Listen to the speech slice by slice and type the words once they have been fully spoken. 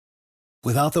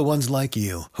Without the ones like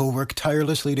you, who work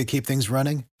tirelessly to keep things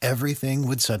running, everything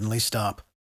would suddenly stop.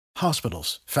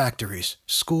 Hospitals, factories,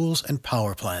 schools, and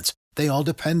power plants, they all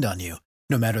depend on you.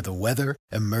 No matter the weather,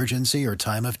 emergency, or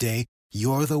time of day,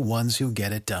 you're the ones who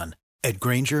get it done. At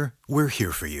Grainger, we're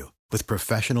here for you with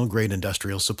professional-grade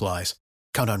industrial supplies.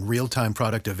 Count on real-time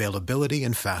product availability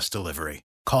and fast delivery.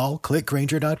 Call, click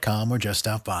Grainger.com, or just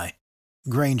stop by.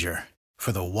 Grainger,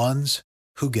 for the ones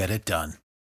who get it done.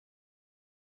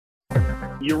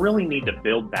 You really need to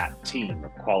build that team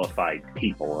of qualified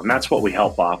people, and that's what we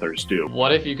help authors do.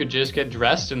 What if you could just get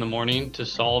dressed in the morning to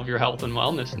solve your health and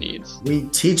wellness needs? We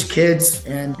teach kids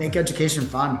and make education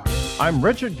fun. I'm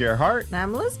Richard Gerhart. And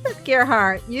I'm Elizabeth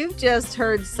Gerhart. You've just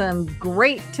heard some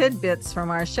great tidbits from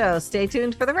our show. Stay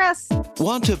tuned for the rest.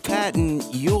 Want to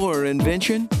patent your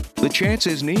invention? The chance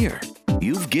is near.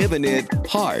 You've given it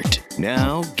heart.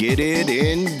 Now get it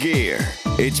in gear.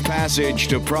 It's Passage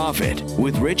to Profit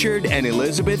with Richard and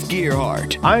Elizabeth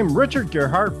Gerhart. I'm Richard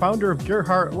Gerhart, founder of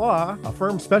Gerhart Law, a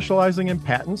firm specializing in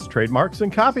patents, trademarks,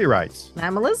 and copyrights.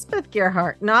 I'm Elizabeth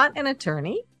Gerhart, not an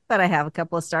attorney, but I have a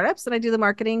couple of startups and I do the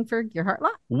marketing for Gerhart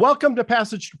Law. Welcome to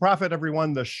Passage to Profit,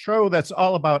 everyone, the show that's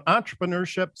all about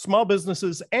entrepreneurship, small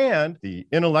businesses, and the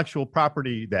intellectual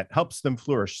property that helps them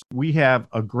flourish. We have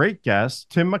a great guest,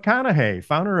 Tim McConnehey,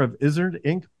 founder of Izzard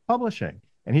Inc. Publishing,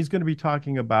 and he's going to be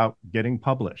talking about getting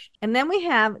published. And then we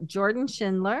have Jordan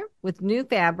Schindler with New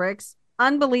Fabrics.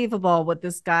 Unbelievable what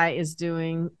this guy is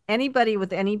doing. Anybody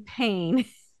with any pain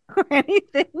or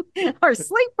anything or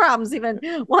sleep problems even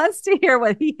wants to hear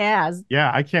what he has. Yeah,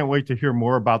 I can't wait to hear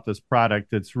more about this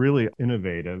product. It's really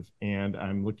innovative, and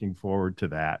I'm looking forward to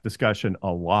that discussion a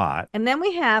lot. And then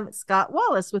we have Scott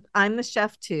Wallace with I'm the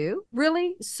Chef Too.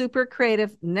 Really super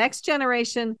creative, next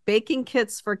generation baking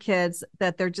kits for kids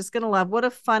that they're just going to love. What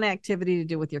a fun activity to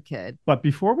do with your kid. But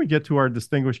before we get to our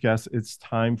distinguished guests, it's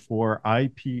time for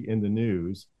IP in the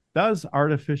News. Does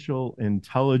artificial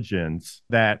intelligence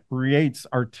that creates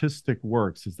artistic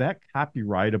works, is that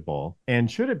copyrightable? And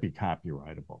should it be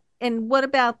copyrightable? And what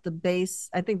about the base?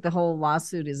 I think the whole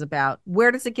lawsuit is about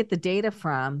where does it get the data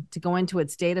from to go into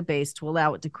its database to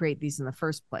allow it to create these in the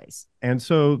first place? And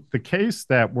so the case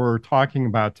that we're talking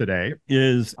about today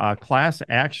is a class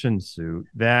action suit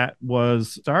that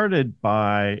was started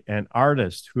by an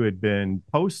artist who had been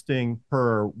posting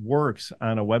her works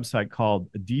on a website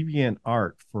called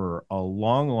DeviantArt for a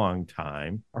long, long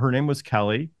time. Her name was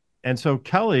Kelly. And so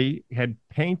Kelly had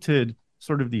painted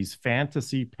sort of these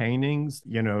fantasy paintings,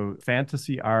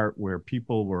 fantasy art where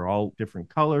people were all different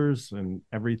colors and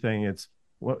everything.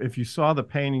 Well, if you saw the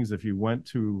paintings, if you went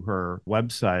to her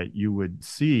website, you would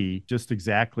see just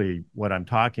exactly what I'm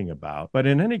talking about. But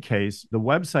in any case, the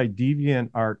website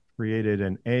DeviantArt created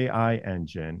an AI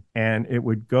engine, and it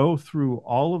would go through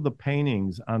all of the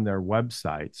paintings on their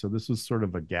website. So this was sort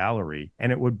of a gallery,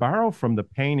 and it would borrow from the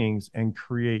paintings and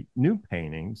create new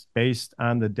paintings based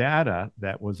on the data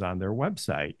that was on their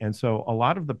website. And so a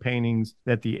lot of the paintings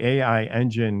that the AI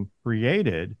engine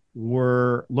created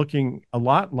were looking a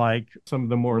lot like some of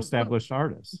the more established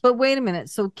artists. But wait a minute.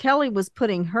 So Kelly was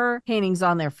putting her paintings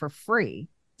on there for free.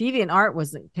 DeviantArt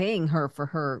wasn't paying her for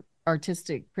her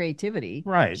artistic creativity.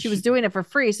 Right. She was doing it for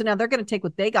free. So now they're going to take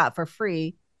what they got for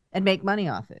free and make money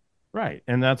off it. Right.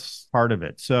 And that's part of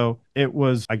it. So it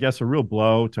was, I guess, a real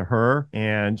blow to her.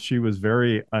 And she was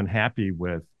very unhappy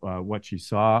with what she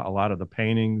saw. A lot of the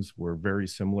paintings were very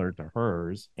similar to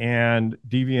hers. And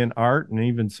DeviantArt and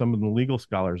even some of the legal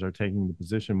scholars are taking the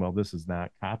position, well, this is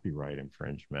not copyright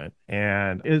infringement.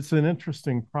 And it's an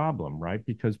interesting problem, right?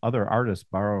 Because other artists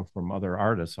borrow from other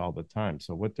artists all the time.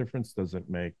 So what difference does it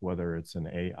make whether it's an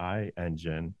AI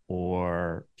engine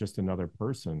or just another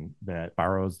person that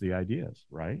borrows the ideas,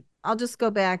 right? I'll just go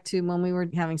back to when we were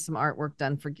having some artwork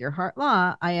done for Gerhart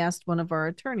Law. I asked one of our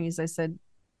attorneys, I said,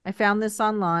 I found this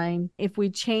online. If we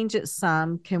change it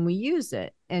some, can we use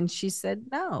it? And she said,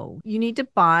 no, you need to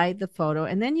buy the photo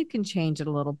and then you can change it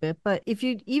a little bit. But if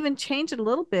you even change it a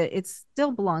little bit, it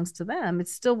still belongs to them.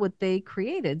 It's still what they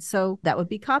created. So that would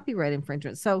be copyright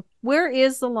infringement. So where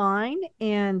is the line?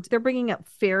 And they're bringing up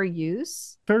fair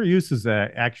use. Fair use is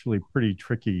actually pretty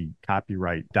tricky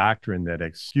copyright doctrine that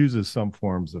excuses some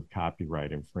forms of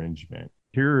copyright infringement.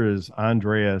 Here is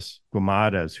Andreas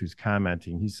Guimades, who's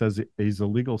commenting. He says he's a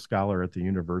legal scholar at the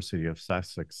University of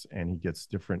Sussex, and he gets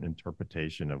different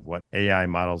interpretation of what AI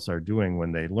models are doing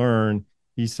when they learn.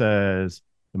 He says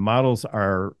the models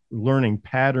are learning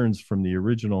patterns from the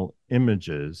original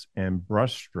images and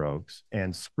brushstrokes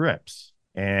and scripts.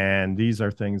 And these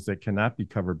are things that cannot be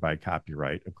covered by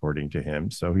copyright, according to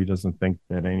him. So he doesn't think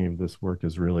that any of this work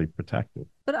is really protected.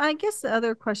 But I guess the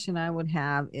other question I would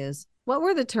have is, what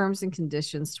were the terms and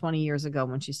conditions 20 years ago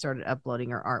when she started uploading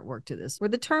her artwork to this? Were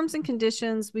the terms and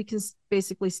conditions we can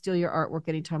basically steal your artwork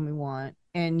anytime we want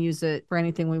and use it for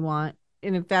anything we want?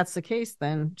 And if that's the case,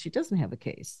 then she doesn't have a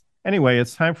case. Anyway,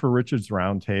 it's time for Richard's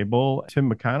Roundtable. Tim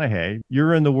McConnehey,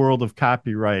 you're in the world of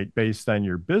copyright based on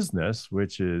your business,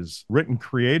 which is written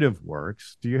creative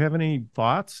works. Do you have any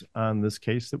thoughts on this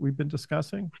case that we've been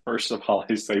discussing? First of all,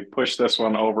 I say push this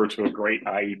one over to a great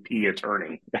IEP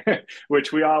attorney,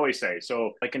 which we always say.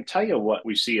 So I can tell you what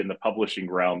we see in the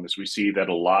publishing realm is we see that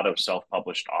a lot of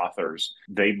self-published authors,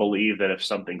 they believe that if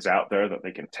something's out there that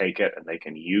they can take it and they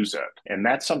can use it. And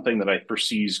that's something that I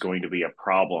foresee is going to be a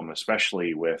problem,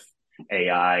 especially with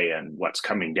AI and what's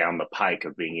coming down the pike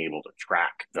of being able to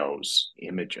track those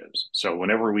images. So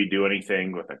whenever we do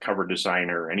anything with a cover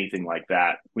designer or anything like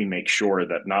that, we make sure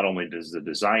that not only does the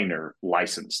designer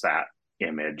license that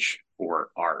image or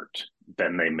art,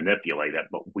 then they manipulate it,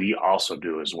 but we also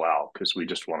do as well, because we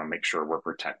just want to make sure we're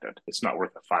protected. It's not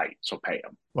worth the fight, so pay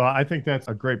them. Well, I think that's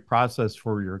a great process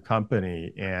for your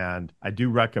company. And I do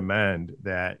recommend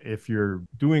that if you're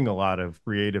doing a lot of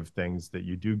creative things, that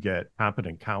you do get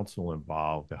competent counsel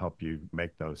involved to help you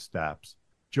make those steps.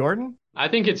 Jordan? I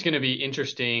think it's going to be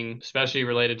interesting, especially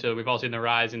related to, we've all seen the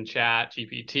rise in Chat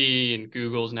GPT, and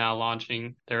Google's now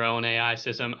launching their own AI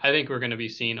system. I think we're going to be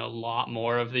seeing a lot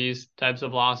more of these types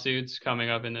of lawsuits coming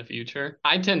up in the future.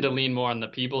 I tend to lean more on the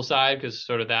people side, because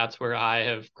sort of that's where I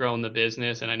have grown the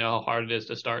business and I know how hard it is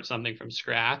to start something from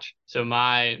scratch. So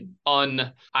my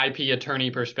un-IP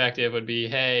attorney perspective would be,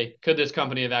 hey, could this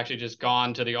company have actually just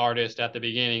gone to the artist at the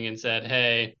beginning and said,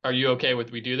 hey, are you okay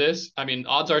with we do this? I mean,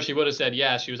 odds are she would have said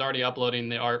yes. She was already uploading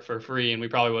the art for free, and we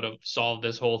probably would have solved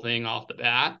this whole thing off the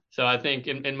bat. So I think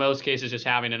in most cases, just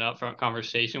having an upfront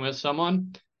conversation with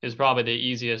someone is probably the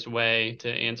easiest way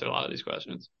to answer a lot of these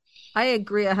questions. I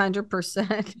agree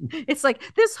 100%. It's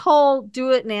like this whole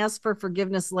do it and ask for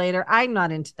forgiveness later. I'm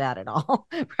not into that at all,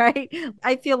 right?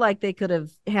 I feel like they could have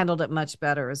handled it much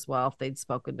better as well if they'd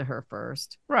spoken to her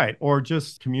first. Right. Or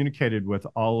just communicated with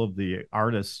all of the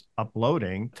artists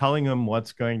uploading, telling them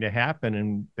what's going to happen,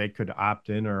 and they could opt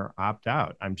in or opt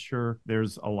out. I'm sure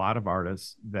there's a lot of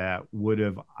artists that would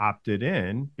have opted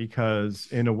in because,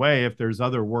 in a way, if there's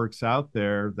other works out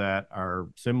there that are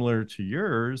similar to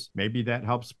yours, maybe that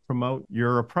helps promote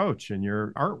your approach and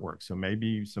your artwork. So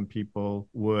maybe some people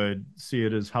would see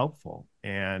it as helpful.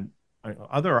 And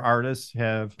other artists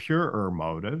have purer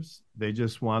motives. They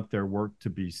just want their work to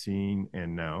be seen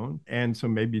and known. And so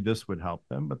maybe this would help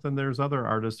them. But then there's other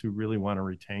artists who really want to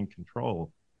retain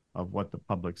control of what the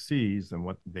public sees and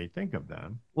what they think of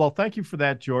them. Well, thank you for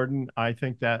that, Jordan. I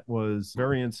think that was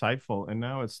very insightful. And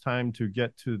now it's time to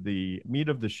get to the meat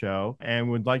of the show. And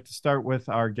would like to start with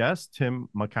our guest, Tim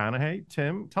McConnehey.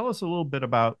 Tim, tell us a little bit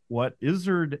about what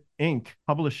Izzard Inc.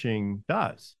 Publishing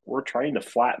does. We're trying to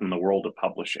flatten the world of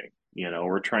publishing.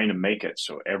 We're trying to make it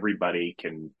so everybody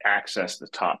can access the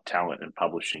top talent in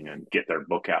publishing and get their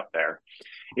book out there.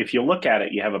 If you look at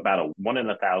it, you have about a 1 in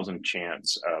 1,000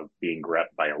 chance of being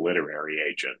repped by a literary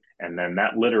agent. And then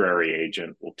that literary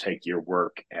agent will take your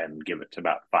work and give it to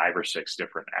about 5 or 6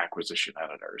 different acquisition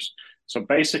editors. So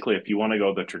basically, if you want to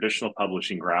go the traditional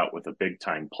publishing route with a big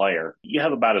time player, you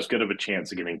have about as good of a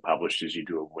chance of getting published as you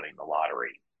do of winning the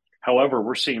lottery. However,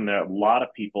 we're seeing that a lot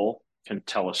of people can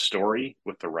tell a story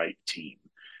with the right team.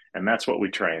 And that's what we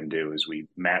try and do is we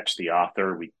match the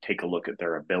author. We take a look at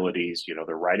their abilities,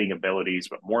 their writing abilities,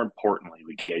 but more importantly,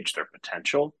 we gauge their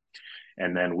potential.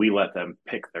 And then we let them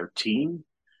pick their team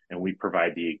and we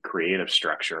provide the creative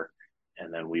structure.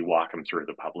 And then we walk them through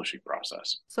the publishing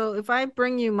process. So if I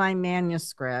bring you my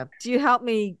manuscript, do you help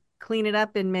me clean it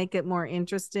up and make it more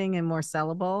interesting and more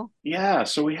sellable? Yeah,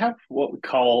 so we have what we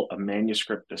call a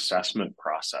manuscript assessment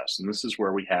process. And this is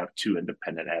where we have 2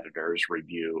 independent editors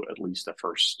review at least the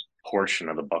first portion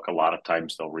of the book. A lot of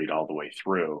times they'll read all the way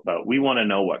through, but we want to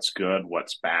know what's good,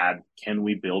 what's bad. Can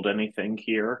we build anything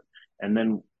here? And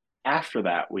then after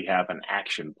that, we have an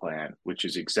action plan, which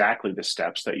is exactly the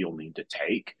steps that you'll need to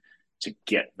take to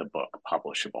get the book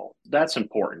publishable. That's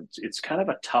important. It's kind of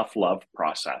a tough love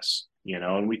process.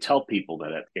 And we tell people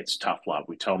that it's tough love.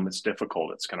 We tell them it's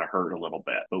difficult. It's going to hurt a little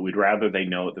bit, but we'd rather they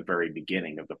know at the very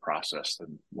beginning of the process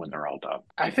than when they're all done.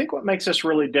 I think what makes us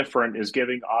really different is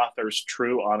giving authors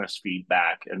true, honest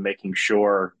feedback and making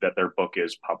sure that their book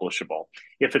is publishable.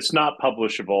 If it's not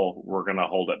publishable, we're going to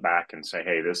hold it back and say,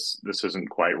 hey, this isn't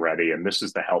quite ready. And this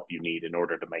is the help you need in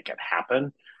order to make it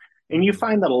happen. And you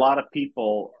find that a lot of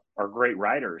people are great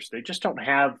writers. They just don't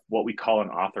have what we call an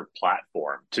author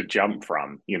platform to jump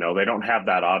from. They don't have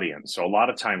that audience. So a lot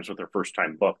of times with their first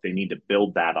time book, they need to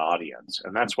build that audience.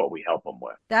 And that's what we help them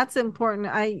with. That's important.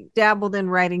 I dabbled in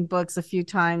writing books a few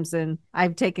times and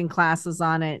I've taken classes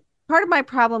on it. Part of my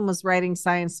problem was writing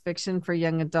science fiction for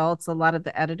young adults. A lot of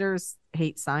the editors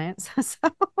hate science. So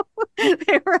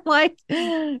they were like,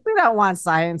 we don't want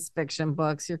science fiction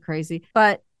books. You're crazy.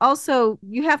 But also,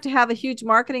 you have to have a huge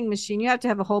marketing machine. You have to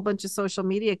have a whole bunch of social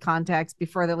media contacts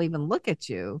before they'll even look at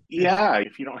you. Yeah.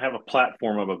 If you don't have a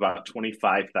platform of about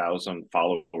 25,000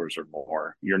 followers or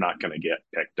more, you're not going to get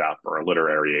picked up, or a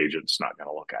literary agent's not going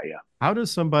to look at you. How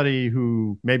does somebody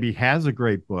who maybe has a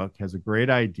great book, has a great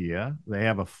idea, they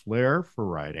have a flair for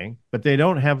writing, but they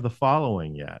don't have the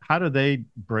following yet, how do they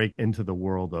break into the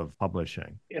world of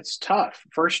publishing? It's tough.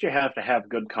 First, you have to have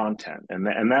good content,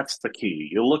 and that's the key.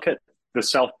 You look at the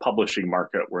self-publishing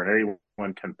market where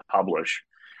anyone can publish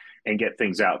and get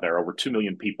things out there. Over 2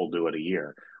 million people do it a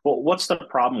year. Well, what's the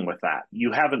problem with that?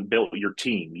 You haven't built your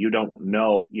team. You don't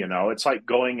know, it's like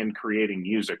going and creating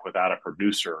music without a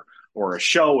producer, or a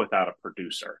show without a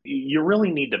producer. You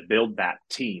really need to build that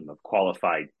team of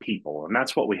qualified people. And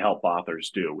that's what we help authors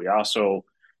do. We also,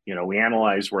 we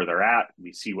analyze where they're at.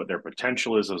 We see what their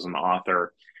potential is as an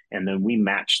author. And then we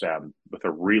match them with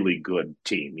a really good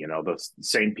team. The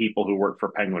same people who work for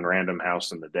Penguin Random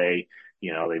House in the day,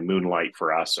 they moonlight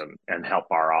for us and help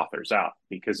our authors out,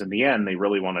 because in the end, they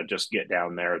really want to just get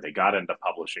down there. They got into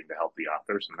publishing to help the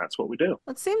authors, and that's what we do.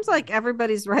 It seems like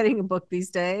everybody's writing a book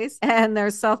these days and they're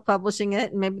self-publishing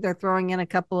it, and maybe they're throwing in a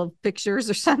couple of pictures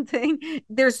or something.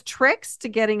 There's tricks to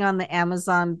getting on the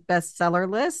Amazon bestseller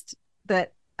list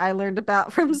that I learned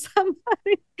about from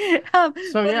somebody.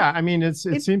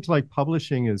 It seems like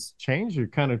publishing has changed. You're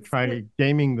kind of trying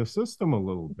gaming the system a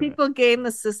little bit. People game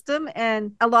the system,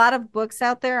 and a lot of books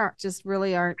out there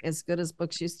aren't as good as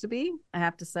books used to be, I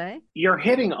have to say. You're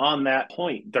hitting on that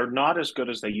point. They're not as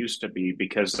good as they used to be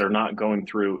because they're not going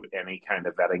through any kind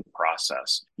of vetting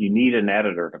process. You need an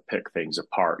editor to pick things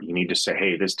apart. You need to say,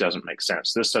 hey, this doesn't make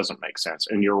sense. This doesn't make sense.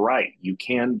 And you're right. You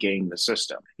can game the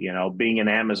system. Being an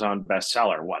Amazon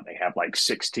bestseller, they have like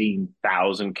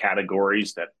 16,000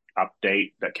 categories that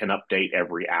can update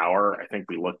every hour. I think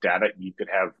we looked at it. You could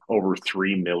have over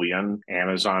 3 million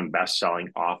Amazon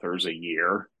best-selling authors a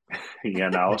year,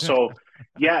 So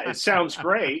yeah, it sounds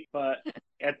great, but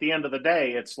at the end of the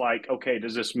day, it's like, okay,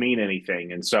 does this mean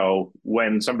anything? And so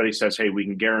when somebody says, hey, we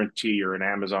can guarantee you're an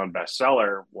Amazon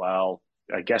bestseller, well,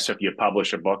 I guess if you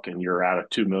publish a book and you're out of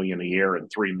 2 million a year and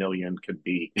 3 million could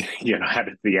be,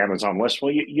 added to the Amazon list,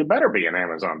 well, you better be an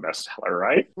Amazon bestseller,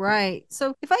 right? Right.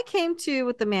 So if I came to you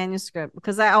with the manuscript,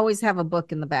 because I always have a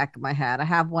book in the back of my head, I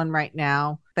have one right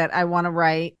now that I want to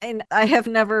write, and I have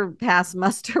never passed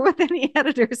muster with any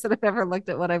editors that have ever looked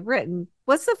at what I've written.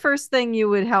 What's the first thing you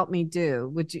would help me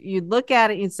do? You'd look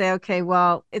at it and you'd say, okay,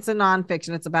 well, it's a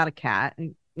nonfiction. It's about a cat.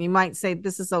 And you might say,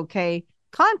 this is okay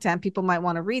content. People might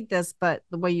want to read this, but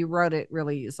the way you wrote it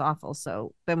really is awful.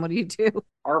 So then what do you do?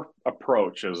 Our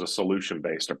approach is a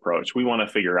solution-based approach. We want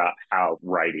to figure out how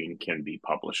writing can be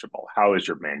publishable. How is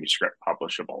your manuscript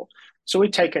publishable? So we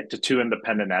take it to 2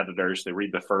 independent editors. They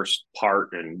read the first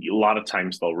part, and a lot of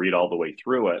times they'll read all the way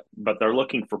through it, but they're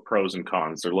looking for pros and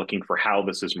cons. They're looking for how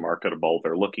this is marketable.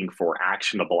 They're looking for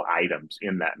actionable items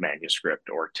in that manuscript,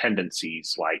 or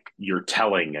tendencies like you're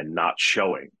telling and not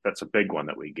showing. That's a big one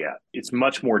that we get. It's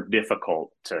much more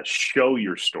difficult to show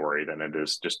your story than it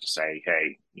is just to say,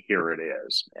 hey, here it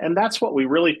is. And that's what we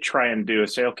really try and do,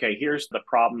 is say, okay, here's the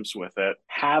problems with it.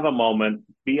 Have a moment,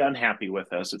 be unhappy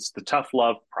with us. It's the tough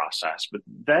love process, but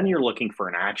then you're looking for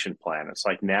an action plan. It's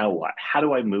like, now what? How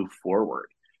do I move forward?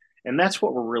 And that's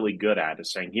what we're really good at,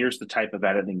 is saying, here's the type of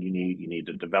editing you need. You need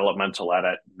a developmental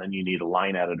edit, then you need a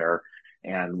line editor,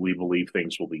 and we believe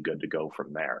things will be good to go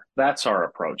from there. That's our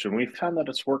approach. And we've found that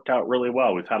it's worked out really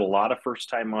well. We've had a lot of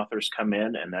first-time authors come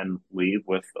in and then leave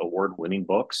with award-winning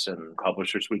books and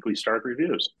Publishers Weekly starred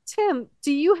reviews. Tim,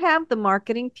 do you have the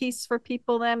marketing piece for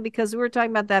people then? Because we were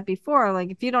talking about that before. Like,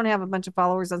 if you don't have a bunch of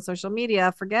followers on social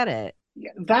media, forget it.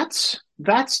 Yeah,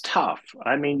 that's tough.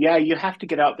 I mean, yeah, you have to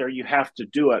get out there. You have to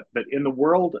do it. But in the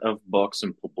world of books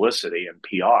and publicity and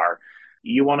PR,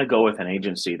 you want to go with an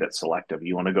agency that's selective.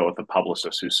 You want to go with a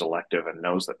publicist who's selective and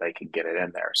knows that they can get it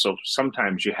in there. So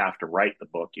sometimes you have to write the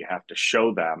book. You have to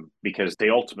show them, because they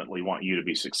ultimately want you to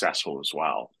be successful as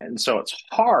well. And so it's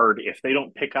hard if they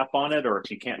don't pick up on it, or if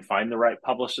you can't find the right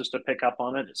publicist to pick up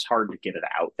on it. It's hard to get it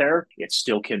out there. It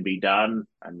still can be done.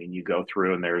 I mean, you go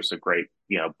through and there's a great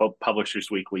Book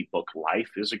Publishers Weekly, Book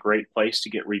Life is a great place to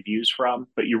get reviews from.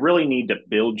 But you really need to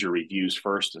build your reviews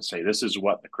first and say, this is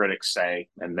what the critics say.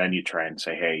 And then you try and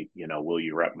say, hey, will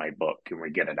you rep my book? Can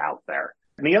we get it out there?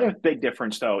 And the other big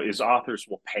difference, though, is authors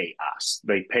will pay us.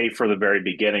 They pay for the very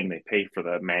beginning. They pay for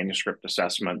the manuscript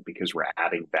assessment because we're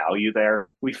adding value there.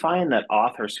 We find that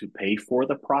authors who pay for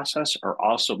the process are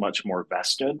also much more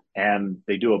vested, and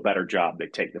they do a better job. They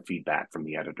take the feedback from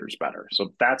the editors better.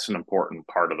 So that's an important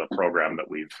part of the program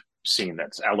that we've seen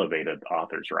that's elevated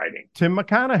authors' writing. Tim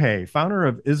McConnehey, founder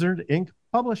of Izzard Inc.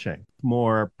 Publishing.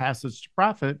 More Passage to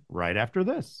Profit right after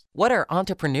this. What are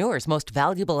entrepreneurs' most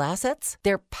valuable assets?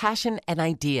 Their passion and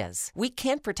ideas. We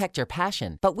can't protect your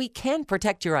passion, but we can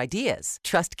protect your ideas.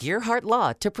 Trust Gearhart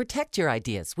Law to protect your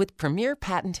ideas with premier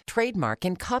patent, trademark,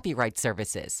 and copyright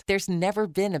services. There's never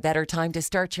been a better time to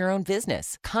start your own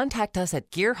business. Contact us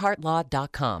at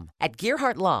GearhartLaw.com. At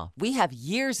Gearhart Law, we have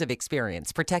years of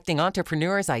experience protecting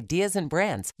entrepreneurs' ideas and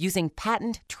brands using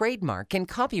patent, trademark, and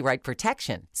copyright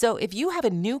protection. So if you have a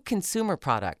new consumer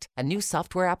product, a new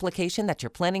software application that you're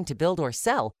planning to build or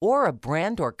sell, or a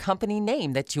brand or company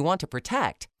name that you want to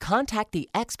protect, contact the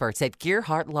experts at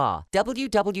Gearhart Law.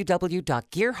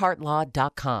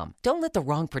 www.gearhartlaw.com. Don't let the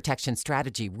wrong protection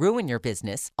strategy ruin your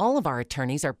business. All of our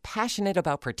attorneys are passionate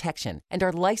about protection and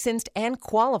are licensed and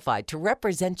qualified to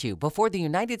represent you before the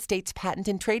United States Patent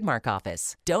and Trademark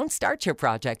Office. Don't start your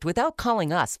project without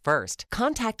calling us first.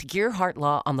 Contact Gearhart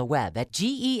Law on the web at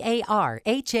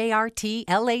GearhartLaw.com.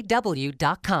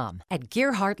 At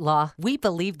Gearhart Law, we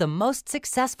believe the most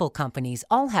successful companies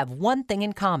all have one thing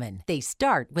in common. They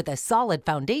start with a solid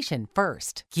foundation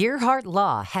first. Gearhart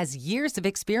Law has years of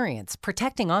experience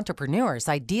protecting entrepreneurs'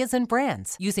 ideas and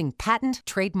brands using patent,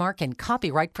 trademark, and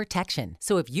copyright protection.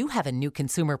 So if you have a new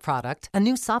consumer product, a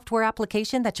new software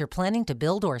application that you're planning to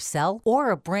build or sell,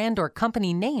 or a brand or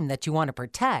company name that you want to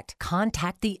protect,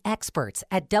 contact the experts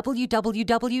at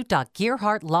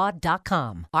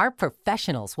www.gearhartlaw.com. Our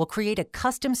professionals will create a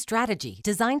custom strategy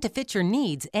designed to fit your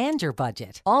needs and your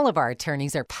budget. All of our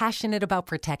attorneys are passionate about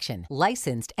protection,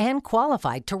 licensed and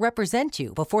qualified to represent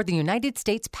you before the United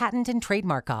States Patent and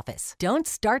Trademark Office. Don't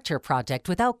start your project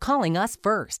without calling us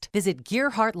first. Visit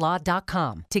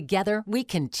GearhartLaw.com. Together, we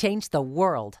can change the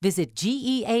world. Visit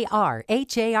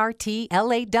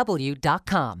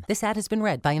GearhartLaw.com. This ad has been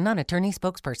read by a non-attorney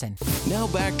spokesperson. Now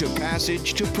back to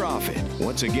Passage to Profit.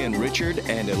 Once again, Richard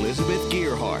and Elizabeth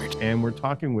Gearhart. And we're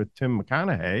talking with Tim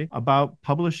McConnehey about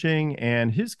publishing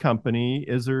and his company,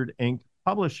 Izzard Inc.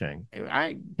 Publishing.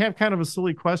 I have kind of a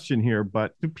silly question here,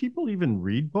 but do people even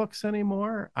read books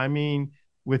anymore? I mean,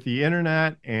 with the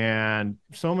internet and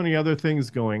so many other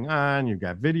things going on, you've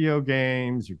got video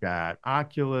games, you've got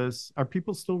Oculus. Are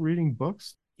people still reading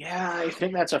books? Yeah, I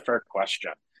think that's a fair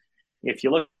question. If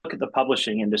you look at the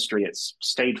publishing industry, it's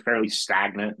stayed fairly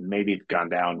stagnant and maybe it's gone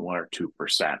down 1 or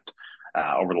 2%.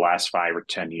 Over the last 5 or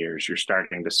 10 years, you're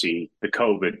starting to see the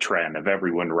COVID trend of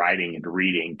everyone writing and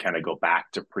reading kind of go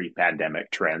back to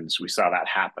pre-pandemic trends. We saw that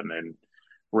happen in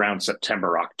around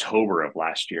September, October of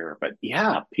last year. But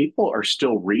yeah, people are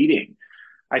still reading.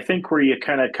 I think where you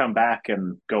kind of come back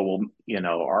and go, well,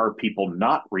 are people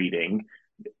not reading?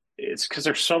 It's because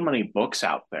there's so many books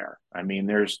out there. I mean,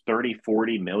 there's 30,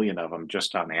 40 million of them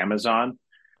just on Amazon,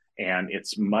 and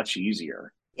it's much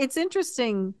easier. It's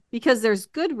interesting because there's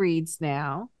Goodreads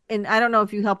now. And I don't know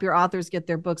if you help your authors get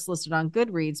their books listed on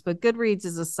Goodreads, but Goodreads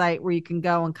is a site where you can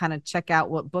go and kind of check out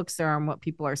what books there are and what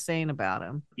people are saying about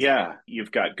them. Yeah,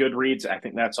 you've got Goodreads. I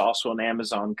think that's also an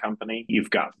Amazon company. You've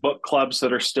got book clubs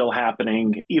that are still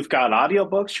happening. You've got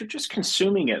audiobooks. You're just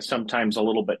consuming it sometimes a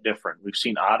little bit different. We've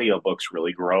seen audiobooks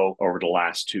really grow over the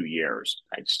last 2 years.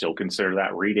 I'd still consider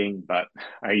that reading, but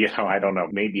I don't know.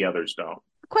 Maybe others don't.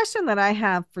 Question that I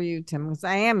have for you, Tim, because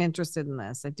I am interested in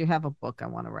this. I do have a book I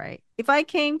want to write. If I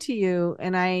came to you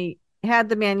and I had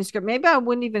the manuscript, maybe I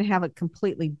wouldn't even have it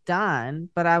completely done,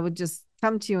 but I would just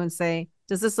come to you and say,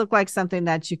 does this look like something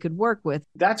that you could work with?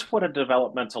 That's what a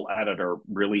developmental editor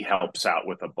really helps out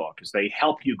with a book, is they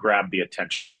help you grab the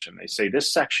attention. They say,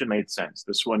 this section made sense.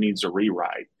 This one needs a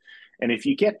rewrite. And if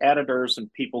you get editors and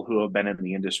people who have been in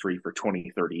the industry for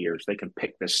 20, 30 years, they can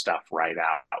pick this stuff right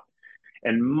out.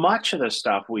 And much of the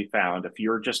stuff we found, if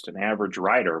you're just an average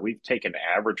writer, we've taken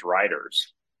average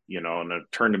writers, and have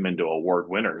turned them into award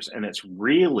winners. And it's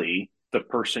really the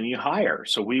person you hire.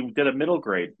 So we did a middle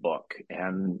grade book,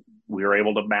 and we were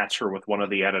able to match her with one of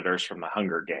the editors from the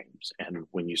Hunger Games. And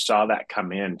when you saw that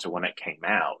come in to when it came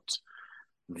out,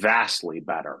 vastly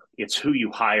better. It's who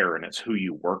you hire and it's who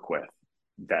you work with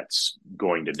that's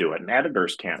going to do it. And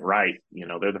editors can't write.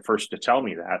 They're the first to tell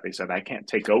me that. They said, I can't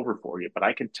take over for you, but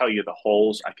I can tell you the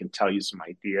holes. I can tell you some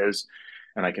ideas.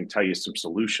 and I can tell you some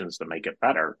solutions to make it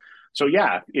better. So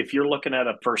yeah, if you're looking at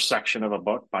a first section of a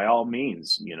book, by all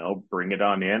means, bring it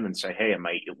on in and say, hey, am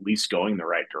I at least going the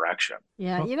right direction?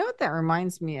 Yeah, you know what that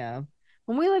reminds me of?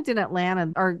 When we lived in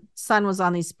Atlanta, our son was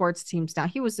on these sports teams. Now,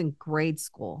 he was in grade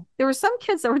school. There were some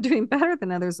kids that were doing better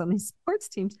than others on these sports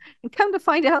teams. And come to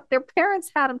find out, their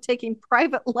parents had them taking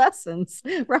private lessons,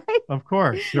 right? Of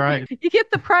course, right. You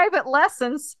get the private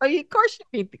lessons, so of course you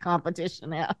beat the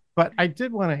competition out. But I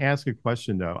did want to ask a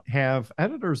question, though. Have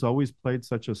editors always played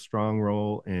such a strong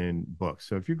role in books?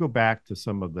 So if you go back to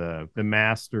some of the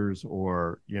masters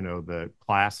or, the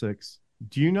classics,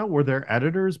 do you know, were there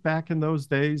editors back in those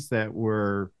days that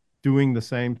were doing the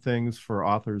same things for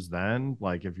authors then?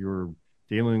 Like if you were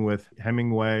dealing with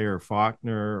Hemingway or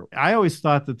Faulkner, I always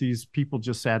thought that these people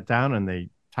just sat down and they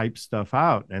typed stuff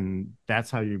out and that's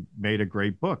how you made a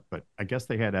great book. But I guess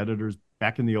they had editors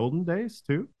back in the olden days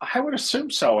too? I would assume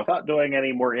so. Without doing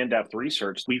any more in-depth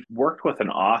research, we've worked with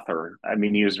an author. I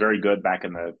mean, he was very good back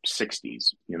in the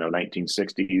 60s,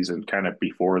 1960s, and kind of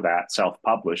before that,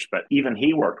 self-published. But even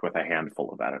he worked with a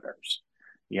handful of editors.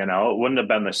 It wouldn't have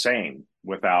been the same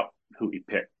without who he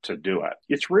picked to do it.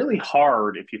 It's really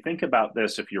hard if you think about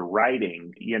this. If you're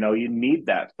writing, you need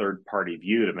that third party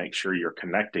view to make sure you're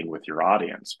connecting with your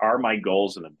audience. Are my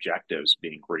goals and objectives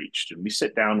being reached? And we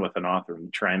sit down with an author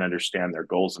and try and understand their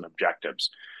goals and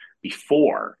objectives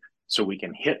before, so we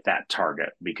can hit that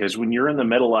target. Because when you're in the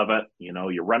middle of it,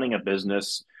 you're running a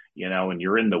business, and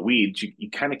you're in the weeds,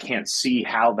 you kind of can't see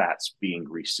how that's being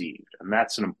received. And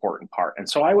that's an important part. And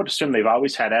so I would assume they've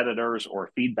always had editors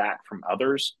or feedback from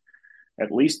others,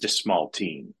 at least a small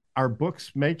team. Are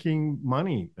books making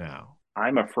money now?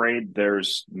 I'm afraid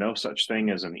there's no such thing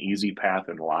as an easy path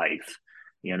in life.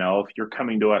 If you're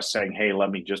coming to us saying, hey,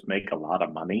 let me just make a lot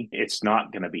of money, it's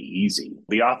not going to be easy.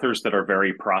 The authors that are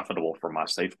very profitable from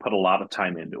us, they've put a lot of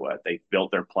time into it. They've built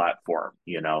their platform.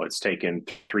 It's taken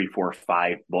 3, 4,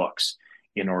 5 books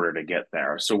in order to get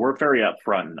there. So we're very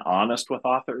upfront and honest with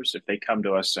authors. If they come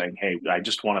to us saying, hey, I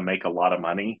just want to make a lot of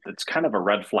money, it's kind of a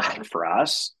red flag for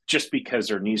us, just because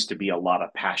there needs to be a lot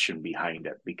of passion behind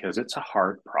it, because it's a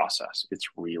hard process. It's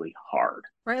really hard.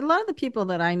 Right. A lot of the people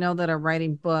that I know that are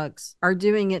writing books are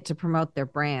doing it to promote their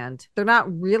brand. They're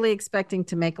not really expecting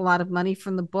to make a lot of money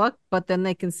from the book, but then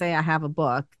they can say, I have a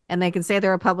book, and they can say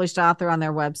they're a published author on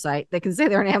their website. They can say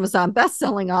they're an Amazon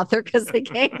best-selling author because they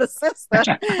gave the system.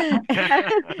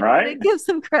 Right. It gives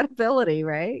them credibility,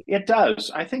 right? It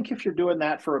does. I think if you're doing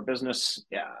that for a business,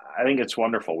 yeah, I think it's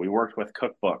wonderful. We worked with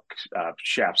cookbook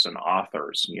chefs and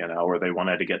authors, where they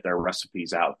wanted to get their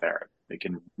recipes out there. They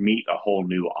can meet a whole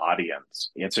new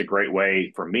audience. It's a great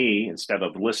way for me, instead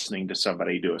of listening to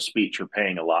somebody do a speech or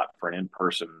paying a lot for an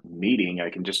in-person meeting, I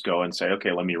can just go and say,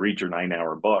 okay, let me read your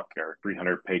 9-hour book or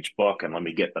 300-page book, and let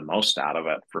me get the most out of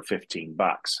it for $15.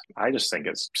 I just think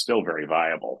it's still very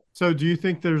viable. So do you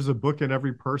think there's a book in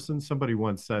every person? Somebody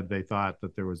once said they thought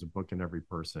that there was a book in every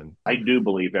person. I do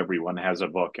believe everyone has a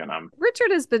book in them.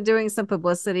 Richard has been doing some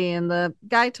publicity, and the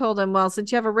guy told him, well,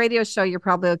 since you have a radio show, you're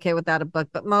probably okay without a book,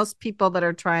 but most people that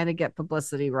are trying to get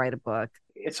publicity write a book.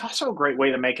 It's also a great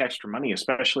way to make extra money,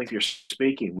 especially if you're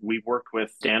speaking. We've worked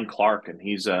with Dan Clark, and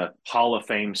he's a Hall of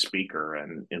Fame speaker.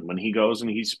 And when he goes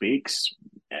and he speaks,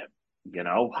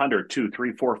 100, 2,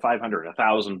 3, 4, 500,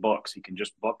 1,000 books. He can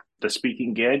just book the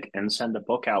speaking gig and send a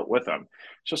book out with him.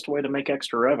 It's just a way to make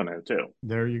extra revenue too.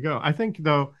 There you go. I think,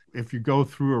 though, if you go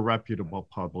through a reputable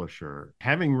publisher,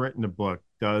 having written a book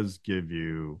does give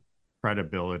you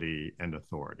credibility and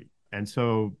authority. And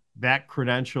so that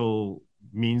credential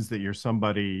means that you're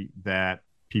somebody that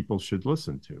people should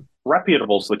listen to.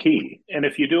 Reputable's the key. And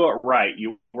if you do it right,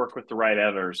 you work with the right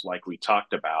editors like we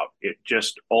talked about, it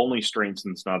just only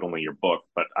strengthens not only your book,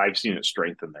 but I've seen it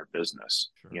strengthen their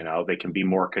business. Sure. They can be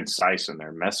more concise in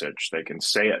their message. They can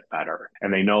say it better,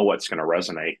 and they know what's going to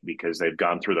resonate because they've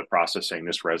gone through the process saying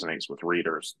this resonates with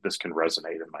readers. This can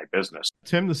resonate in my business.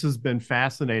 Tim, this has been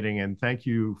fascinating, and thank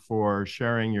you for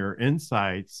sharing your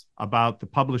insights about the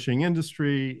publishing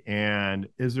industry and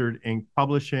Izzard Inc.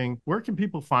 Publishing. Where can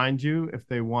people find you if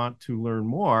they want to learn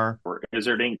more? We're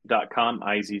izzardinc.com,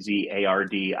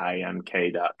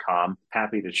 izzardink.com.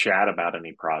 Happy to chat about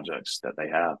any projects that they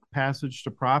have. Passage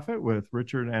to Profit with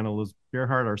Richard and Elizabeth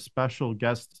Gerhardt, our special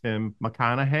guest, Tim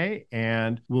McConnehey,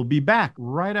 and we'll be back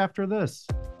right after this.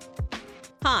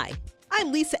 Hi,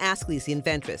 I'm Lisa Askley, the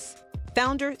inventress,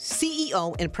 founder,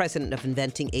 CEO, and president of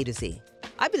Inventing A to Z.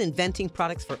 I've been inventing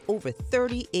products for over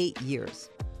 38 years.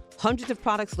 Hundreds of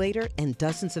products later and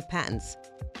dozens of patents.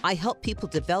 I help people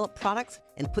develop products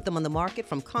and put them on the market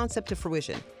from concept to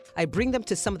fruition. I bring them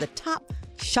to some of the top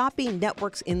shopping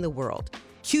networks in the world.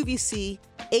 QVC,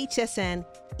 HSN,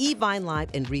 eVine Live,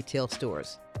 and retail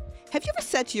stores. Have you ever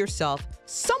said to yourself,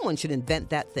 someone should invent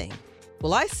that thing?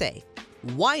 Well, I say,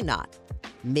 why not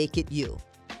make it you?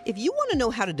 If you want to know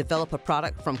how to develop a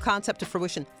product from concept to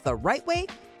fruition the right way,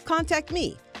 contact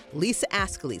me, Lisa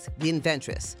Askeles, the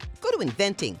inventress. Go to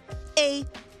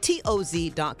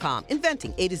inventingatoz.com,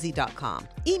 inventingatoz.com.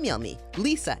 Email me,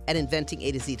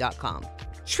 lisa@inventingatoz.com.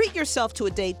 Treat yourself to a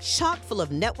day chock full of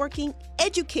networking,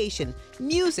 education,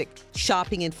 music,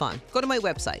 shopping, and fun. Go to my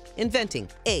website,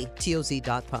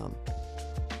 inventingatoz.com.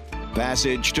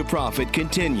 Passage to Profit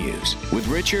continues with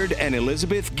Richard and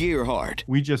Elizabeth Gearhart.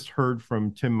 We just heard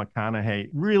from Tim McConnehey.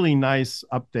 Really nice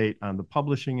update on the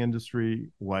publishing industry,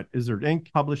 what Izzard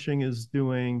Inc. Publishing is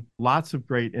doing. Lots of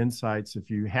great insights. If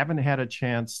you haven't had a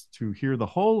chance to hear the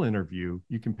whole interview,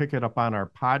 you can pick it up on our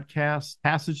podcast,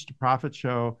 Passage to Profit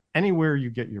Show, anywhere you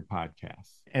get your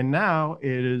podcasts. And now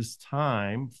it is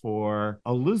time for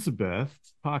Elizabeth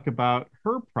to talk about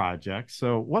her project.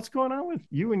 So what's going on with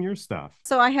you and your stuff?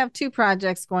 So I have two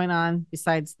projects going on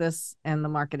besides this and the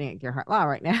marketing at Gearhart Law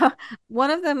right now.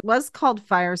 One of them was called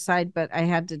Fireside, but I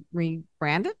had to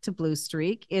rebrand it to Blue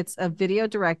Streak. It's a video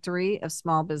directory of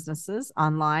small businesses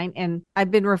online, and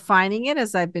I've been refining it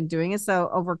as I've been doing it. So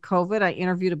over COVID, I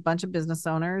interviewed a bunch of business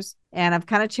owners, and I've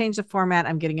kind of changed the format.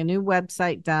 I'm getting a new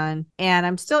website done, and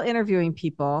I'm still interviewing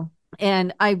people.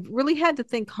 And I really had to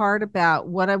think hard about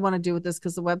what I want to do with this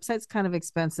because the website's kind of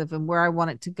expensive and where I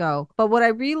want it to go. But what I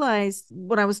realized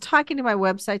when I was talking to my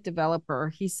website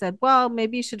developer, he said, well,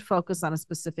 maybe you should focus on a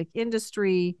specific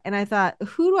industry. And I thought,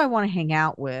 who do I want to hang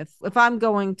out with? If I'm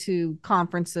going to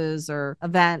conferences or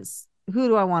events, who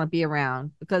do I want to be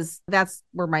around? Because that's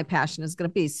where my passion is going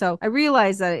to be. So I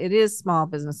realized that it is small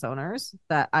business owners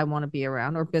that I want to be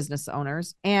around, or business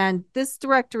owners. And this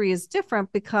directory is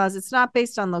different because it's not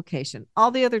based on location. All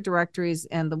the other directories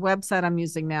and the website I'm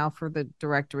using now for the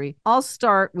directory all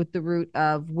start with the root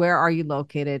of where are you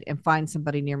located and find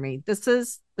somebody near me. This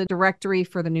is the directory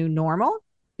for the new normal,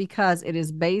 because it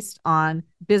is based on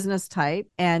business type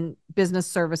and business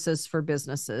services for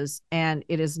businesses, and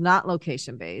it is not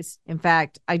location based. In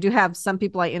fact, I do have some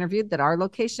people I interviewed that are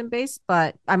location based,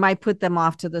 but I might put them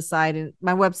off to the side. And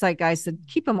my website guy said,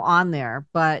 keep them on there.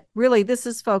 But really, this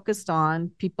is focused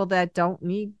on people that don't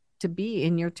need to be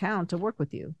in your town to work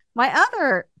with you. My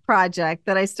other project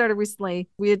that I started recently,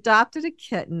 we adopted a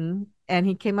kitten, and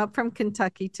he came up from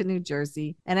Kentucky to New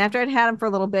Jersey. And after I'd had him for a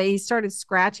little bit, he started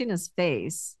scratching his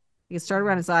face. He started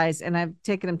around his eyes, and I've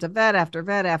taken him to vet after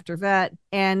vet after vet,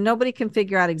 and nobody can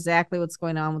figure out exactly what's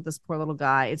going on with this poor little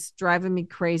guy. It's driving me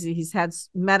crazy. He's had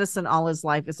medicine all his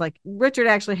life. It's like Richard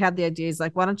actually had the idea. He's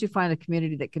like, why don't you find a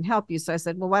community that can help you? So I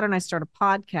said, well, why don't I start a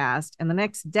podcast? And the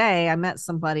next day I met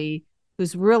somebody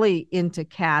who's really into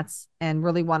cats and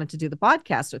really wanted to do the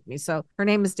podcast with me. So her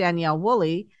name is Danielle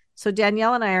Woolley. So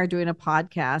Danielle and I are doing a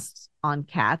podcast on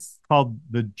cats called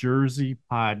the Jersey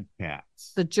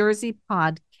Podcats. The Jersey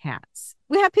Podcats.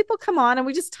 We have people come on and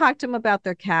we just talk to them about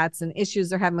their cats and issues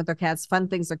they're having with their cats, fun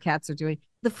things their cats are doing.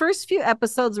 The first few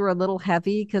episodes were a little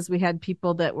heavy because we had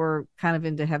people that were kind of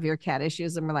into heavier cat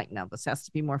issues, and we're like, no, this has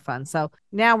to be more fun. So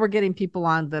now we're getting people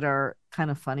on that are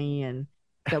kind of funny and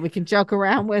that we can joke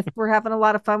around with. We're having a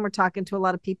lot of fun. We're talking to a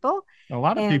lot of people. A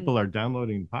lot of people are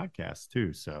downloading podcasts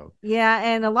too. So yeah,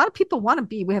 and a lot of people want to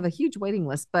be. We have a huge waiting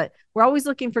list, but we're always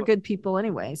looking for good people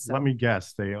anyway. So let me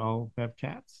guess, they all have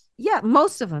cats? Yeah,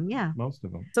 most of them. Yeah, most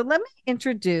of them. So let me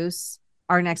introduce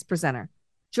our next presenter.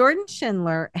 Jordan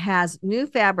Schindler has new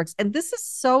fabrics, and this is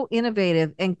so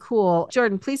innovative and cool.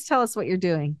 Jordan, please tell us what you're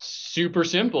doing. Super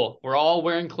simple. We're all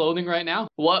wearing clothing right now.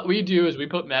 What we do is we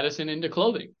put medicine into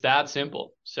clothing. That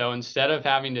simple. So instead of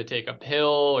having to take a pill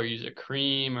or use a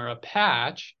cream or a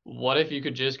patch, what if you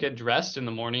could just get dressed in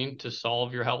the morning to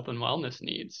solve your health and wellness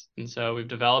needs? And so we've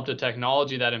developed a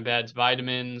technology that embeds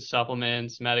vitamins,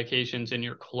 supplements, medications in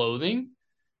your clothing.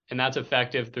 And that's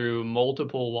effective through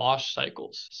multiple wash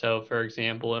cycles. So for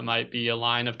example, it might be a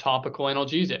line of topical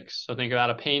analgesics. So think about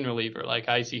a pain reliever like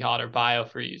Icy Hot or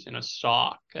BioFreeze in a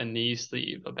sock, a knee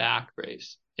sleeve, a back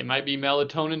brace. It might be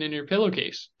melatonin in your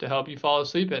pillowcase to help you fall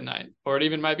asleep at night. Or it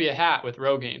even might be a hat with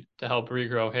Rogaine to help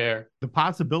regrow hair. The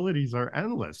possibilities are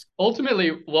endless.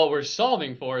 Ultimately, what we're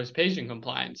solving for is patient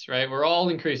compliance, right? We're all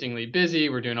increasingly busy.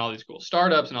 We're doing all these cool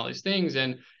startups and all these things.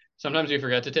 And sometimes we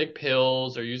forget to take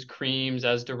pills or use creams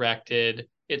as directed.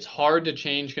 It's hard to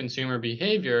change consumer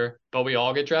behavior, but we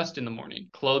all get dressed in the morning.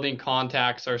 Clothing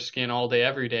contacts our skin all day,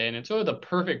 every day. And it's sort of the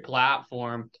perfect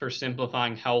platform for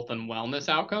simplifying health and wellness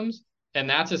outcomes And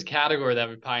that's this category that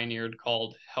we pioneered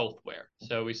called healthwear.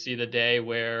 So we see the day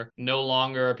where no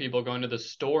longer are people going to the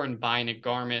store and buying a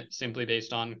garment simply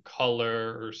based on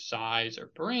color or size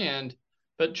or brand,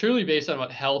 but truly based on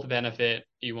what health benefit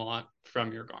you want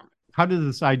from your garment. How did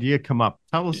this idea come up?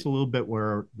 Tell us a little bit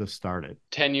where this started.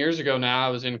 10 years ago now, I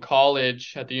was in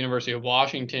college at the University of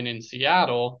Washington in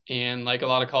Seattle, and like a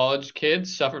lot of college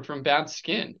kids, suffered from bad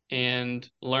skin and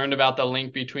learned about the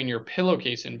link between your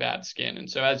pillowcase and bad skin. And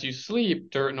so as you sleep,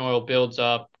 dirt and oil builds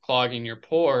up, clogging your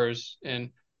pores, and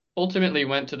ultimately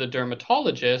went to the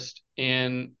dermatologist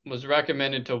and was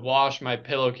recommended to wash my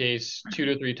pillowcase 2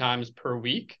 to 3 times per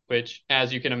week, which,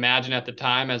 as you can imagine at the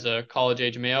time, as a college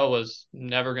age male, was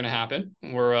never going to happen.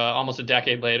 We're almost a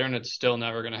decade later, and it's still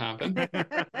never going to happen.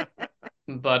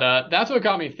 But that's what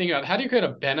got me thinking about how do you create a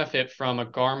benefit from a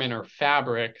garment or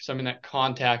fabric, something that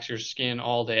contacts your skin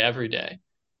all day, every day.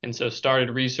 And so started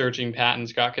researching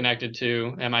patents, got connected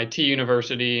to MIT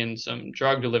University and some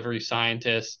drug delivery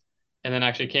scientists, and then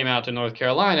actually came out to North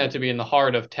Carolina to be in the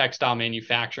heart of textile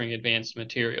manufacturing advanced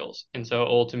materials. And so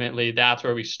ultimately that's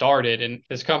where we started. And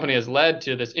this company has led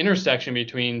to this intersection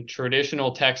between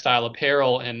traditional textile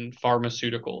apparel and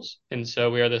pharmaceuticals. And so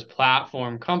we are this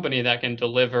platform company that can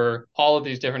deliver all of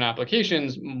these different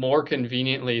applications more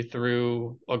conveniently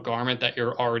through a garment that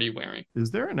you're already wearing. Is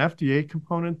there an FDA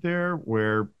component there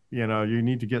where you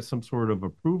need to get some sort of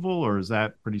approval, or is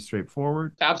that pretty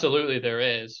straightforward? Absolutely, there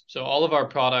is. So all of our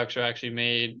products are actually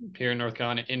made here in North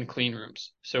Carolina in clean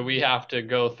rooms. So we have to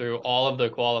go through all of the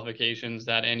qualifications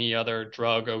that any other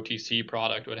drug OTC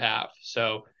product would have.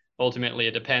 So ultimately,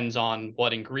 it depends on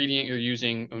what ingredient you're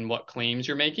using and what claims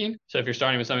you're making. So if you're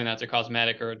starting with something that's a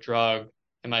cosmetic or a drug,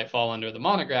 it might fall under the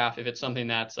monograph. If it's something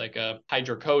that's like a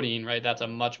hydrocodone, right, that's a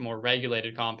much more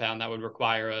regulated compound that would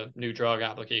require a new drug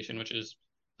application, which is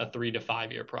a 3 to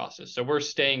 5 year process. So we're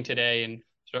staying today in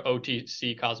sort of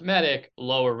OTC cosmetic,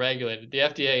 lower regulated. The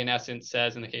FDA in essence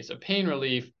says in the case of pain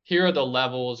relief, here are the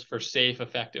levels for safe,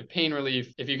 effective pain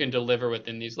relief. If you can deliver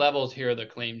within these levels, here are the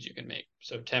claims you can make.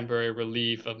 So temporary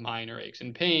relief of minor aches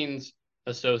and pains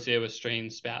associated with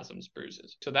strains, spasms,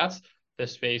 bruises. So that's the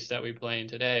space that we play in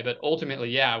today. But ultimately,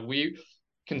 yeah, we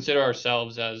consider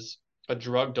ourselves as a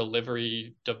drug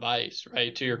delivery device,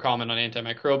 right? To your comment on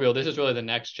antimicrobial, this is really the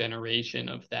next generation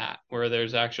of that, where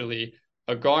there's actually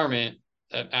a garment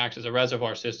that acts as a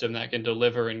reservoir system that can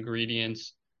deliver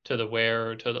ingredients to the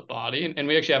wearer, to the body. And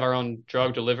we actually have our own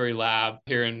drug delivery lab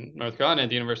here in North Carolina at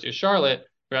the University of Charlotte.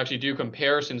 We actually do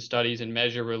comparison studies and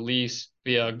measure release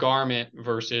via a garment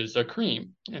versus a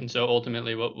cream. And so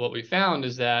ultimately what we found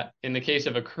is that in the case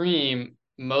of a cream,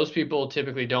 most people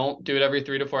typically don't do it every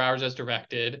 3 to 4 hours as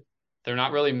directed. They're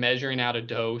not really measuring out a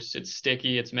dose. It's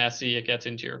sticky, it's messy, it gets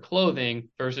into your clothing,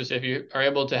 versus if you are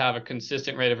able to have a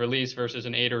consistent rate of release versus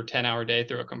an 8 or 10 hour day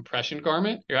through a compression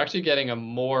garment, you're actually getting a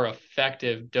more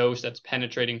effective dose that's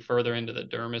penetrating further into the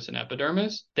dermis and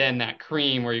epidermis than that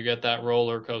cream where you get that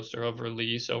roller coaster of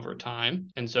release over time.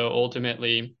 And so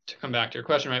ultimately, to come back to your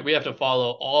question, right, we have to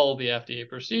follow all the FDA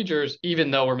procedures, even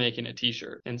though we're making a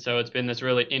t-shirt. And so it's been this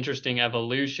really interesting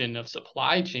evolution of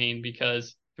supply chain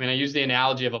because I use the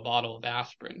analogy of a bottle of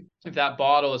aspirin. If that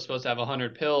bottle is supposed to have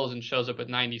 100 pills and shows up with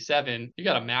 97, you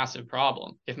got a massive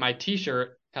problem. If my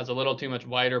t-shirt has a little too much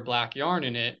white or black yarn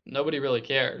in it, nobody really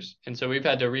cares. And so we've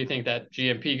had to rethink that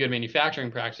GMP, good manufacturing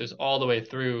practice, all the way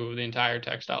through the entire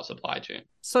textile supply chain.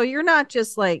 So you're not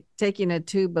just like taking a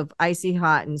tube of icy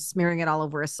hot and smearing it all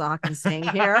over a sock and saying,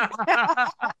 here.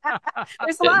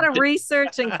 There's a lot of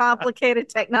research and complicated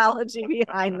technology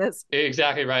behind this.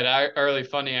 Exactly right. Our early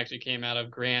funding actually came out of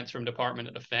grants from Department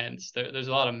of Defense. There's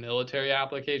a lot of military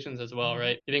applications as well,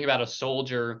 right? You think about a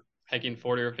soldier hiking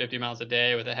 40 or 50 miles a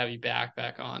day with a heavy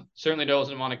backpack on. Certainly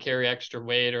doesn't want to carry extra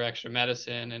weight or extra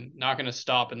medicine, and not going to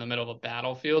stop in the middle of a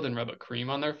battlefield and rub a cream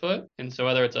on their foot. And so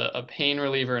whether it's a pain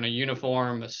reliever in a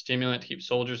uniform, a stimulant to keep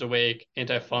soldiers awake,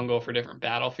 antifungal for different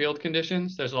battlefield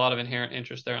conditions, there's a lot of inherent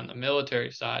interest there on the military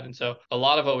side. And so a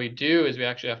lot of what we do is we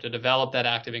actually have to develop that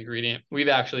active ingredient. We've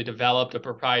actually developed a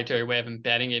proprietary way of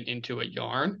embedding it into a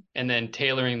yarn and then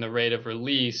tailoring the rate of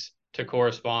release to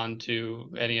correspond to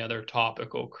any other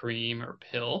topical cream or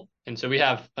pill. And so we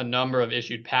have a number of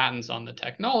issued patents on the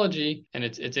technology. And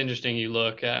it's interesting, you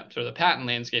look at sort of the patent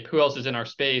landscape, who else is in our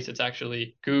space? It's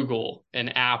actually Google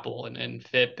and Apple and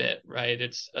Fitbit, right?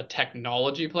 It's a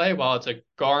technology play. While it's a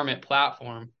garment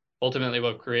platform, ultimately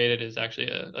what created is actually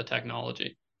a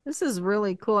technology. This is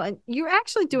really cool. And you're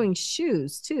actually doing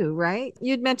shoes too, right?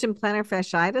 You'd mentioned plantar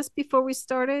fasciitis before we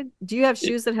started. Do you have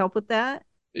shoes that help with that?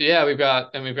 Yeah, we've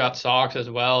got socks as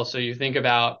well. So you think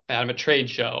about I'm at a trade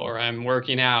show or I'm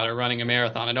working out or running a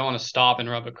marathon. I don't want to stop and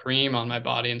rub a cream on my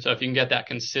body. And so if you can get that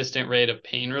consistent rate of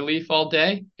pain relief all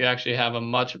day, you actually have a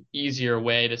much easier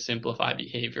way to simplify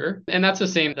behavior. And that's the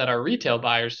same that our retail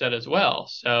buyers said as well.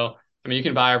 So I mean, you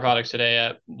can buy our products today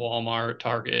at Walmart,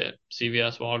 Target,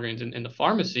 CVS, Walgreens, in the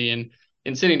pharmacy. And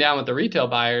in sitting down with the retail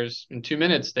buyers, in 2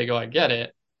 minutes, they go, I get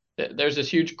it. There's this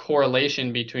huge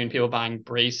correlation between people buying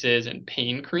braces and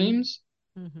pain creams.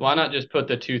 Why not just put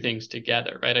the two things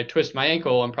together, right? I twist my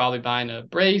ankle, I'm probably buying a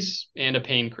brace and a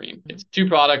pain cream. It's two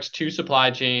products, two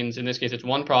supply chains. In this case, it's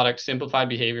one product, simplified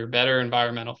behavior, better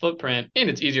environmental footprint, and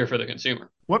it's easier for the consumer.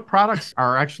 What products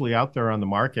are actually out there on the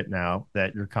market now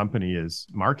that your company is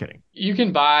marketing? You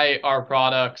can buy our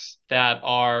products that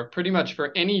are pretty much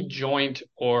for any joint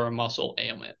or muscle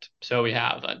ailment. So we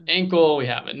have an ankle, we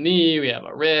have a knee, we have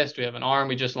a wrist, we have an arm.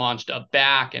 We just launched a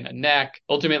back and a neck.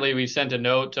 Ultimately, we sent a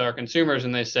note to our consumers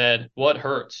and they said, what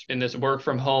hurts in this work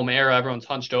from home era? Everyone's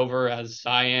hunched over as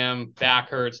I am, back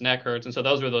hurts, neck hurts. And so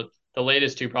those were the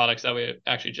latest two products that we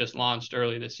actually just launched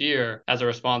early this year as a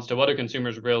response to what do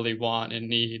consumers really want and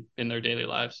need in their daily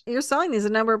lives. You're selling these a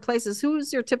number of places.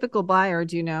 Who's your typical buyer?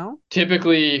 Do you know?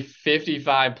 Typically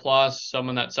 55 plus,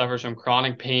 someone that suffers from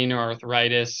chronic pain or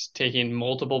arthritis, taking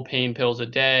multiple pain pills a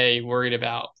day, worried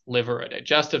about liver or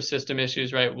digestive system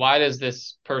issues, right? Why does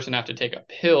this person have to take a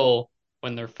pill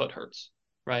when their foot hurts,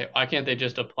 right? Why can't they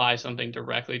just apply something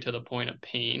directly to the point of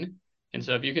pain? And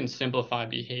so if you can simplify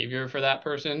behavior for that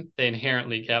person, they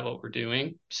inherently get what we're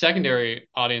doing. Secondary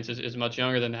audience is much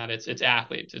younger than that. It's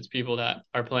athletes. It's people that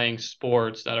are playing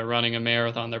sports, that are running a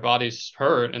marathon. Their body's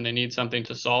hurt and they need something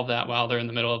to solve that while they're in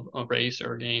the middle of a race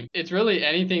or a game. It's really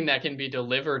anything that can be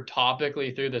delivered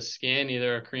topically through the skin,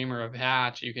 either a cream or a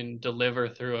patch, you can deliver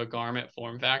through a garment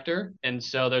form factor. And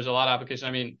so there's a lot of applications.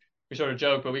 I mean, we sort of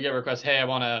joke, but we get requests, hey, I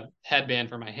want a headband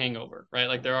for my hangover, right?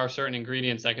 Like there are certain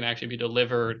ingredients that can actually be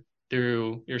delivered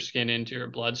through your skin into your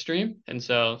bloodstream. And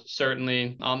so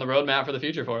certainly on the roadmap for the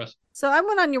future for us. So I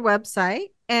went on your website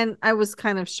and I was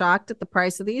kind of shocked at the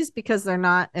price of these because they're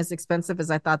not as expensive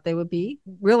as I thought they would be.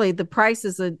 Really, the price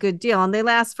is a good deal and they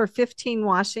last for 15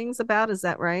 washings about. Is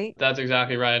that right? That's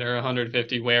exactly right. Or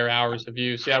 150 wear hours of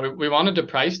use. Yeah, we wanted to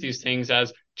price these things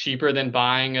as cheaper than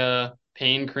buying a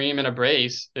pain cream and a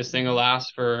brace. This thing will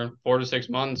last for 4 to 6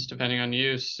 months, depending on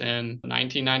use. And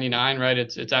 $19.99, right?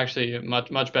 It's actually a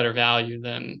much better value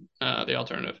than the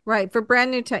alternative. Right. For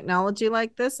brand new technology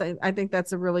like this, I think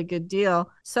that's a really good deal.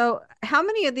 So how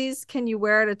many of these can you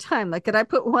wear at a time? Like, could I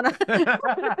put one on,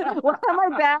 one on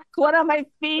my back, one on my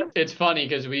feet? It's funny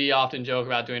because we often joke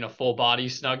about doing a full body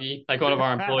Snuggie. Like one of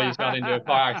our employees got into a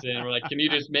car accident and we're like, can you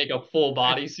just make a full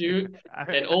body suit?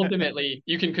 And ultimately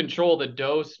you can control the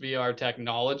dose via our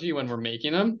technology when we're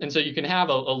making them. And so you can have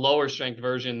a lower strength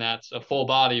version that's a full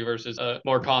body versus a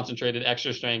more concentrated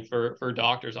extra strength for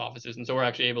doctors' offices. And so we're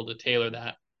actually able to tailor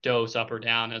that dose up or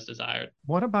down as desired.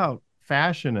 What about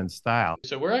fashion and style?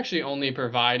 So we're actually only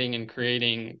providing and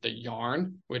creating the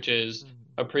yarn, which is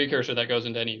a precursor that goes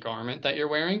into any garment that you're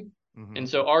wearing. And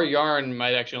so our yarn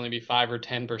might actually only be 5 or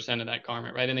 10% of that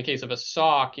garment, right? In the case of a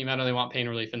sock, you might only want pain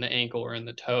relief in the ankle or in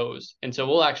the toes. And so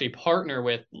we'll actually partner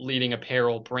with leading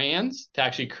apparel brands to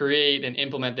actually create and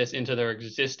implement this into their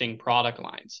existing product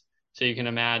lines. So you can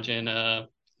imagine a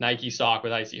Nike sock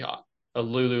with Icy Hot, a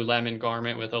Lululemon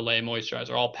garment with Olay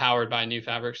moisturizer, all powered by New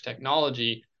Fabrics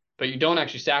technology, but you don't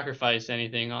actually sacrifice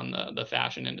anything on the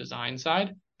fashion and design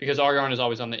side because our yarn is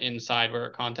always on the inside where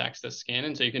it contacts the skin.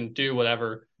 And so you can do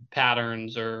whatever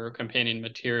patterns or companion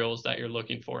materials that you're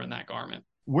looking for in that garment.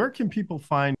 Where can people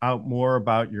find out more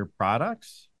about your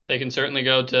products? They can certainly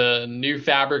go to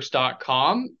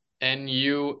newfabrics.com,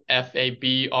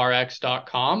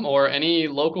 NUFABRX.com, or any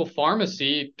local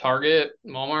pharmacy, Target,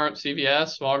 Walmart,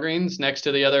 CVS, Walgreens, next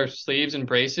to the other sleeves and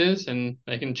braces, and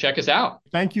they can check us out.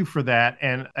 Thank you for that.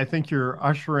 And I think you're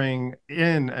ushering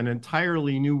in an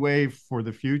entirely new wave for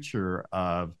the future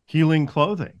of healing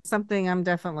clothing. Something I'm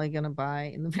definitely going to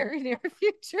buy in the very near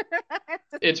future.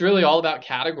 It's really all about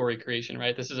category creation,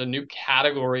 right? This is a new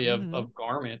category of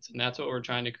garments, and that's what we're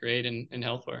trying to create in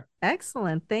healthwear.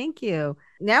 Excellent. Thank you.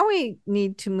 Now we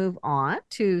need to move on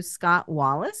to Scott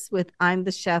Wallace with I'm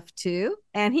the Chef Too.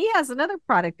 And he has another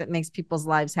product that makes people's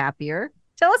lives happier.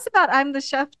 Tell us about I'm the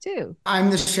Chef Too.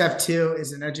 I'm the Chef Too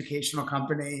is an educational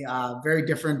company, very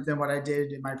different than what I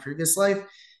did in my previous life.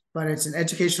 But it's an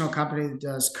educational company that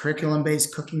does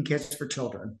curriculum-based cooking kits for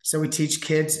children. So we teach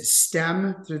kids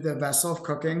STEM through the vessel of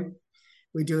cooking.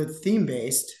 We do it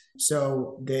theme-based.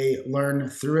 So they learn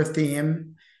through a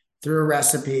theme through a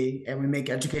recipe, and we make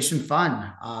education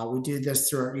fun. We do this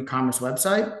through our e-commerce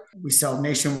website. We sell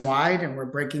nationwide, and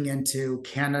we're breaking into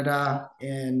Canada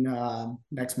in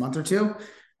next month or two.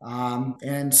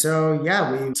 And so,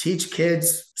 yeah, we teach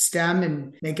kids STEM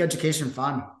and make education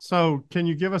fun. So, can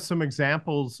you give us some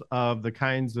examples of the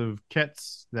kinds of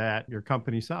kits that your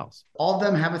company sells? All of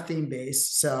them have a theme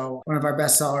base. So, one of our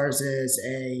best sellers is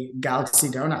a galaxy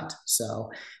donut.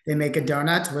 So, they make a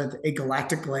donut with a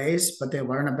galactic glaze, but they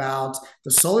learn about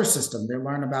the solar system, they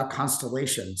learn about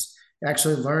constellations. They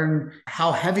actually learn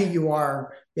how heavy you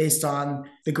are based on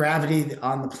the gravity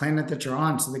on the planet that you're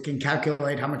on. So they can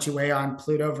calculate how much you weigh on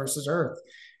Pluto versus Earth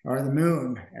or the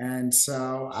moon. And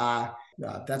so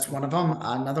that's one of them.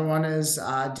 Another one is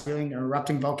doing an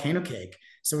erupting volcano cake.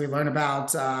 So we learn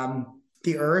about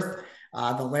the Earth,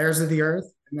 the layers of the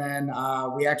Earth. And then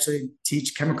we actually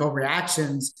teach chemical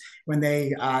reactions when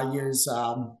they use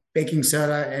baking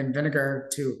soda and vinegar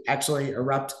to actually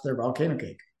erupt their volcano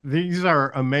cake. These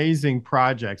are amazing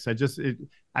projects.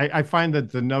 I find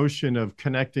that the notion of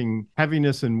connecting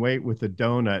heaviness and weight with a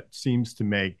donut seems to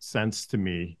make sense to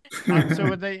me. So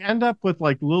would they end up with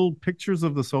like little pictures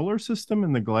of the solar system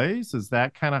in the glaze? Is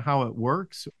that kind of how it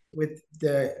works? With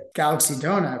the Galaxy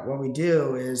Donut, what we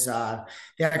do is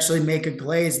they actually make a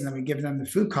glaze, and then we give them the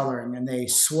food coloring, and they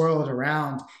swirl it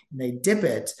around and they dip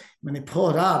it. When they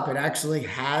pull it up, it actually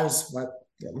has what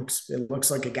it looks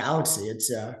like a galaxy.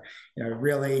 It's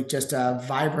really just a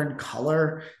vibrant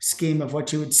color scheme of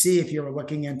what you would see if you were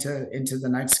looking into the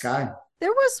night sky. There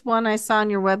was one I saw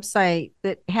on your website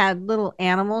that had little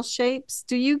animal shapes.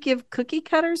 Do you give cookie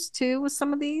cutters too with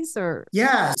some of these, or?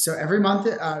 Yeah. So every month,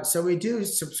 so we do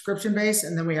subscription based,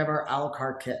 and then we have our a la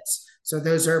carte kits. So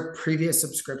those are previous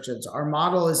subscriptions. Our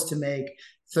model is to make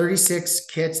 36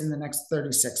 kits in the next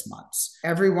 36 months.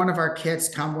 Every one of our kits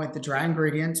come with the dry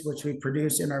ingredients, which we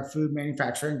produce in our food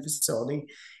manufacturing facility.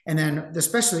 And then the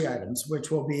specialty items, which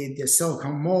will be the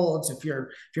silicone molds if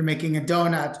you're making a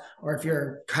donut or if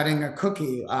you're cutting a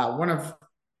cookie. One of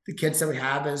the kits that we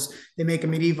have is they make a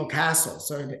medieval castle.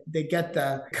 So they get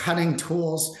the cutting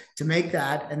tools to make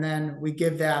that. And then we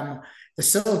give them the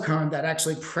silicone that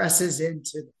actually presses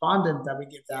into the fondant that we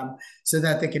give them so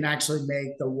that they can actually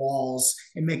make the walls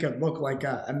and make it look like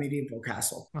a medieval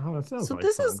castle. Oh, that sounds so like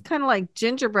this fun. is kind of like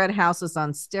gingerbread houses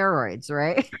on steroids,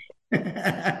 right?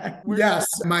 Yes,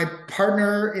 my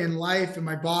partner in life and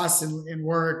my boss in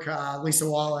work, Lisa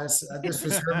Wallace, this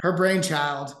was her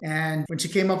brainchild. And when she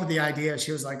came up with the idea,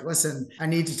 she was like, listen, I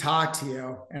need to talk to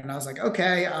you. And I was like,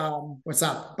 okay, what's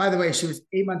up? By the way, she was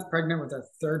 8 months pregnant with her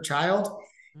third child.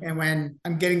 And when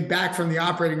I'm getting back from the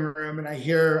operating room and I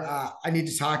hear, I need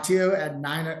to talk to you at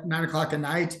 9 o'clock at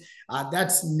night,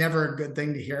 that's never a good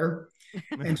thing to hear.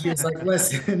 And she was like,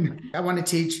 listen, I want to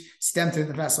teach STEM through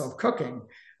the vessel of cooking.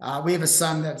 We have a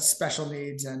son that's special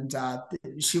needs, and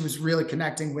she was really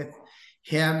connecting with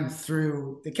him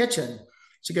through the kitchen.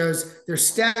 She goes, there's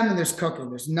STEM and there's cooking.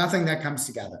 There's nothing that comes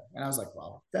together. And I was like,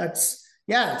 well, that's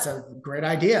a great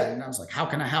idea. And I was like, how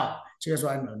can I help? She goes,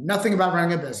 well, I know nothing about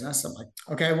running a business. I'm like,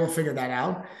 okay, we'll figure that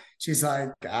out. She's like,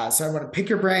 so I want to pick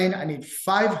your brain. I need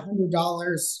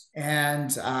 $500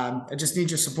 and I just need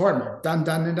your support. I'm like, done,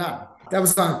 and done. That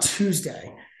was on a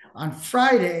Tuesday. On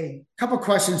Friday, a couple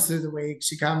questions through the week,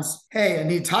 she comes, hey, I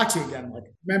need to talk to you again. I'm like,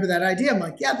 remember that idea? I'm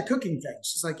like, yeah, the cooking thing.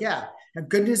 She's like, yeah, have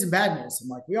good news and bad news. I'm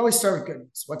like, we always start with good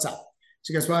news. What's up?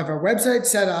 She goes, well, I have our website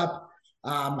set up.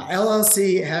 My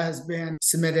LLC has been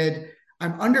submitted.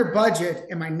 I'm under budget,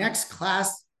 and my next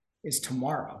class is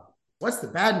tomorrow. What's the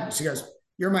bad news? She goes,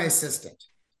 you're my assistant.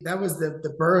 That was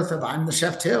the birth of I'm the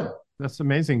Chef Too. That's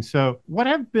amazing. So what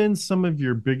have been some of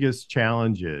your biggest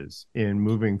challenges in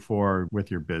moving forward with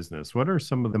your business? What are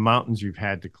some of the mountains you've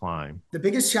had to climb? The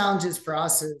biggest challenges for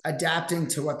us is adapting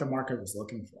to what the market was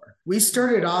looking for. We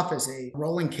started off as a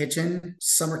rolling kitchen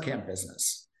summer camp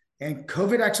business, and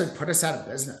COVID actually put us out of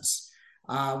business.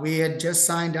 We had just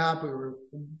signed up. We were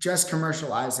just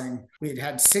commercializing. We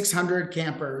had 600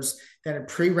 campers that had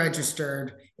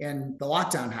pre-registered, and the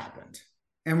lockdown happened.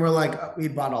 And we're like, we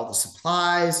bought all the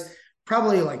supplies,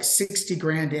 probably like 60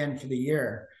 grand in for the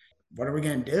year. What are we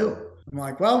going to do? I'm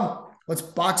like, well, let's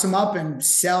box them up and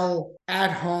sell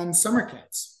at-home summer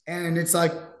kits. And it's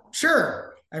like,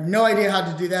 sure, I have no idea how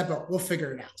to do that, but we'll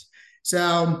figure it out.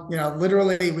 So,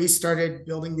 literally we started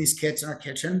building these kits in our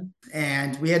kitchen,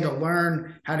 and we had to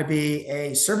learn how to be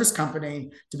a service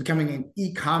company to becoming an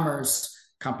e-commerce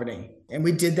company. And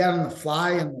we did that on the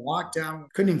fly in the lockdown.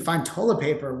 Couldn't even find toilet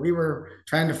paper. We were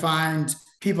trying to find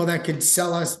people that could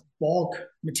sell us bulk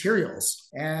materials.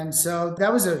 And so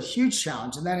that was a huge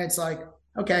challenge. And then it's like,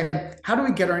 okay, how do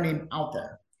we get our name out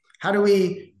there? How do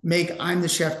we make I'm the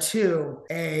Chef 2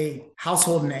 a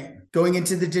household name? Going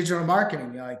into the digital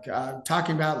marketing, like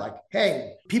talking about like,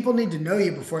 hey, people need to know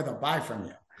you before they'll buy from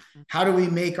you. How do we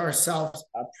make ourselves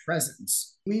a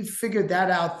presence? We've figured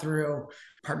that out through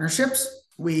partnerships.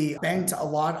 We banked a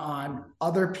lot on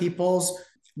other people's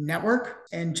network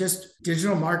and just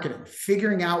digital marketing,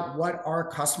 figuring out what our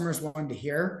customers wanted to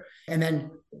hear, and then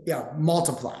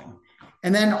multiplying.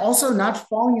 And then also not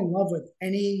falling in love with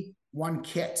any one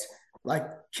kit, like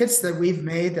kits that we've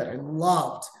made that I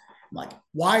loved. Like,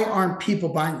 why aren't people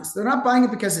buying this? They're not buying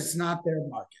it because it's not their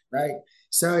market, right?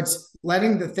 So it's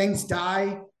letting the things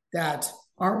die that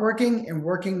aren't working and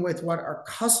working with what our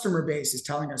customer base is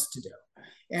telling us to do.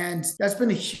 And that's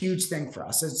been a huge thing for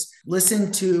us. It's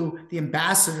listen to the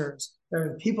ambassadors,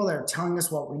 the people that are telling us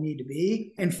what we need to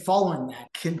be, and following that,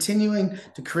 continuing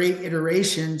to create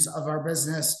iterations of our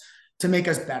business to make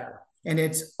us better. And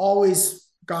it's always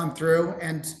gone through,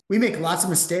 and we make lots of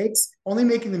mistakes, only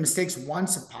making the mistakes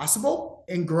once if possible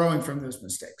and growing from those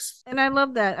mistakes. And I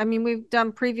love that. I mean, we've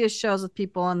done previous shows with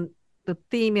people, and the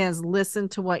theme is listen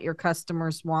to what your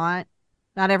customers want.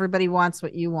 Not everybody wants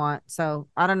what you want. So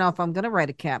I don't know if I'm going to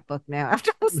write a cat book now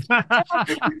after this. But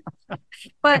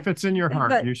if it's in your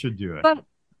heart, you should do it. But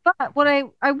what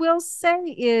I will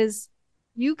say is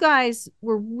you guys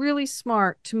were really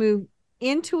smart to move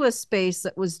into a space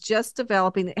that was just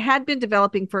developing, that had been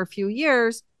developing for a few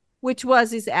years, which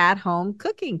was these at-home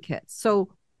cooking kits. So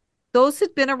those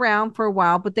had been around for a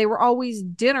while, but they were always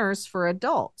dinners for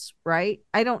adults, right?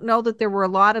 I don't know that there were a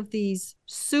lot of these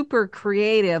super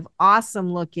creative,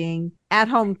 awesome looking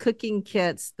at-home cooking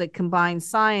kits that combine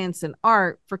science and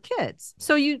art for kids.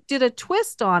 So you did a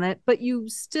twist on it, but you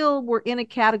still were in a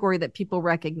category that people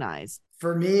recognize.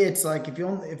 For me, it's like if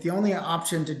the only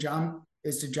option to jump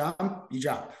is to jump, you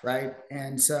jump, right?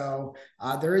 And so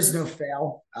there is no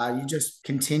fail. You just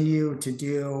continue to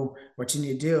do what you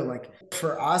need to do. Like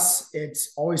for us,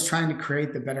 it's always trying to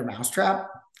create the better mousetrap.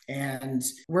 And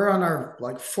we're on our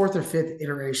like 4th or 5th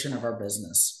iteration of our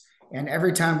business. And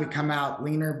every time we come out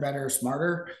leaner, better,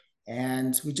 smarter,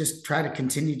 and we just try to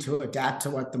continue to adapt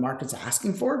to what the market's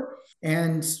asking for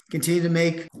and continue to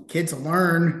make kids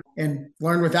learn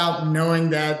without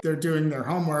knowing that they're doing their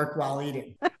homework while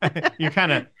eating. You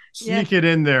kind of sneak it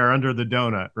in there under the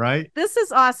donut, right? This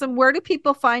is awesome. Where do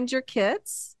people find your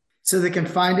kits? So they can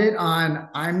find it on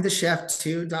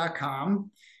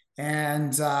imthechef2.com.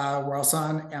 And we're also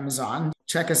on Amazon.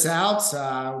 Check us out.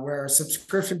 We're a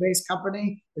subscription-based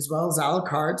company as well as a la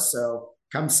carte. So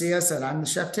come see us at I'm the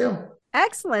Chef 2.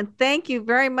 Excellent. Thank you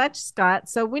very much, Scott.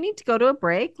 So we need to go to a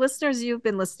break. Listeners, you've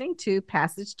been listening to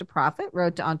Passage to Profit,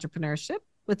 Road to Entrepreneurship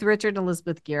with Richard and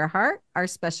Elizabeth Gearhart. Our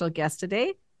special guest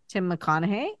today, Tim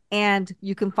McConnehey. And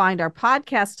you can find our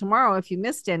podcast tomorrow if you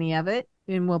missed any of it.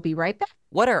 And we'll be right back.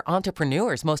 What are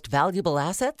entrepreneurs' most valuable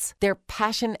assets? Their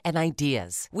passion and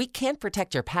ideas. We can't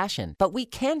protect your passion, but we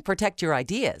can protect your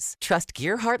ideas. Trust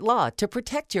Gearhart Law to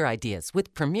protect your ideas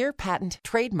with premier patent,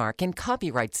 trademark, and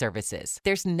copyright services.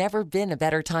 There's never been a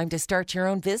better time to start your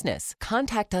own business.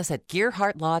 Contact us at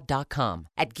GearhartLaw.com.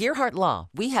 At Gearhart Law,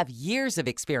 we have years of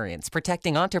experience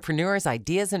protecting entrepreneurs'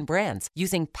 ideas and brands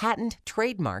using patent,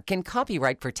 trademark, and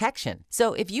copyright protection.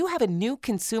 So if you have a new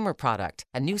consumer product,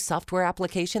 a new software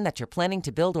application that you're planning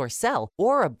to build or sell,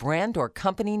 or a brand or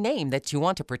company name that you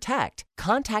want to protect,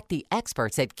 contact the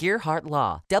experts at Gearhart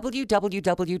Law.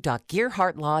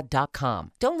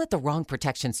 www.gearhartlaw.com. Don't let the wrong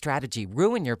protection strategy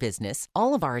ruin your business.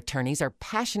 All of our attorneys are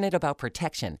passionate about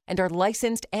protection and are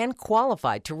licensed and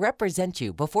qualified to represent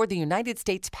you before the United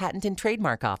States Patent and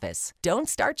Trademark Office. Don't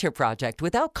start your project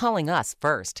without calling us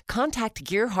first. Contact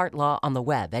Gearhart Law on the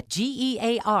web at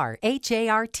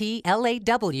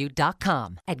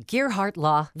GearhartLaw.com. At Gearhart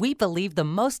Law, we believe the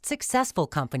most successful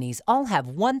companies all have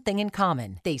one thing in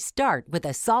common. They start with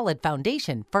a solid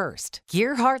foundation first.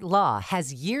 Gearhart Law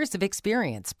has years of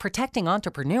experience protecting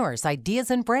entrepreneurs' ideas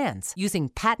and brands using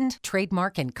patent,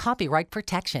 trademark, and copyright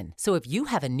protection. So if you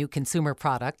have a new consumer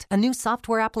product, a new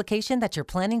software application that you're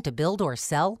planning to build or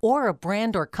sell, or a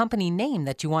brand or company name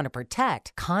that you want to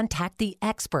protect, contact the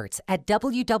experts at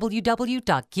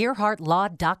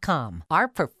www.gearhartlaw.com. Our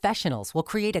professionals will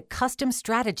create a custom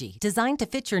strategy designed to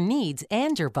fit your needs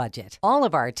and your budget. All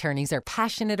of our attorneys are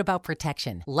passionate about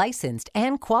protection, licensed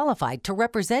and qualified to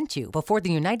represent you before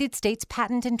the United States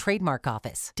Patent and Trademark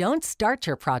Office. Don't start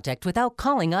your project without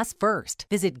calling us first.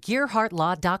 Visit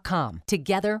GearhartLaw.com.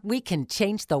 Together, we can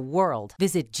change the world.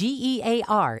 Visit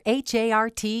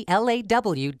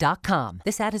GearhartLaw.com.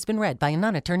 This ad has been read by a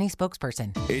non-attorney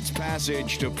spokesperson. It's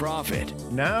Passage to Profit.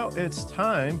 Now it's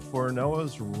time for Noah's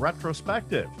is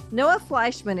Retrospective. Noah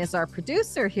Fleischman is our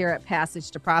producer here at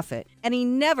Passage to Profit, and he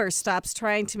never stops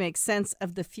trying to make sense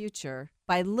of the future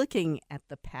by looking at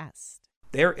the past.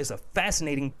 There is a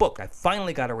fascinating book I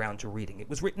finally got around to reading. It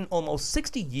was written almost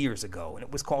 60 years ago, and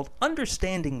it was called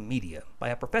Understanding Media by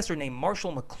a professor named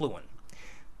Marshall McLuhan.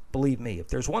 Believe me, if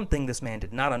there's one thing this man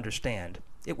did not understand,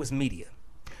 it was media.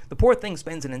 The poor thing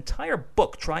spends an entire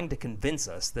book trying to convince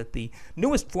us that the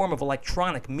newest form of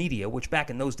electronic media, which back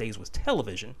in those days was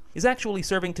television, is actually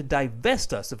serving to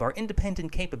divest us of our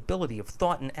independent capability of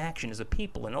thought and action as a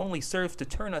people, and only serves to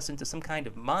turn us into some kind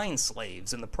of mind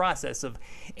slaves in the process of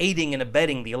aiding and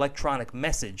abetting the electronic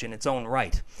message in its own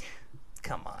right.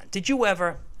 Come on, did you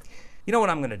ever? You know what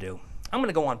I'm going to do? I'm going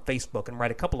to go on Facebook and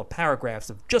write a couple of paragraphs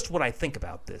of just what I think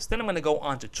about this. Then I'm going to go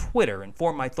onto Twitter and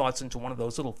form my thoughts into one of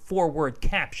those little 4-word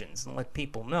captions and let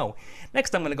people know.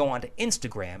 Next, I'm going to go onto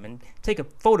Instagram and take a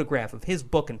photograph of his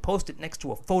book and post it next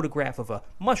to a photograph of a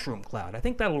mushroom cloud. I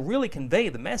think that'll really convey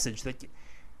the message that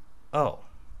Oh,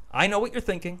 I know what you're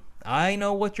thinking. I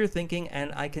know what you're thinking,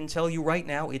 and I can tell you right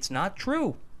now, it's not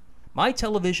true. My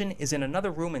television is in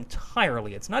another room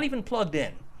entirely. It's not even plugged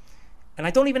in. And I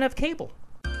don't even have cable.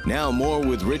 Now more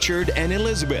with Richard and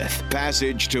Elizabeth.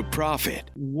 Passage to Profit.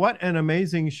 What an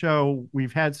amazing show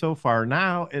we've had so far.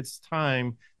 Now it's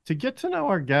time to get to know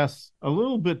our guests a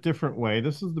little bit different way.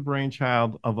 This is the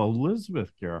brainchild of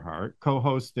Elizabeth Gerhardt,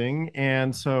 co-hosting.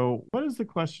 And so what is the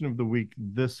question of the week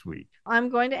this week? I'm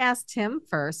going to ask Tim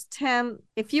first. Tim,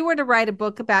 if you were to write a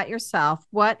book about yourself,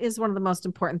 what is one of the most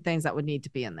important things that would need to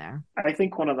be in there? I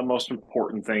think one of the most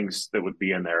important things that would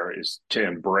be in there is to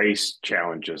embrace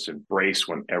challenges, embrace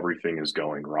when everything is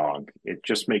going wrong. It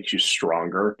just makes you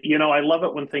stronger. You know, I love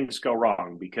it when things go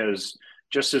wrong, because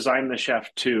just as I'm the Chef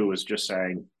too is just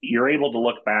saying, you're able to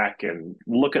look back and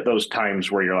look at those times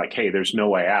where you're like, hey, there's no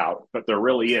way out, but there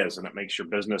really is. And it makes your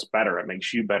business better. It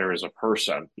makes you better as a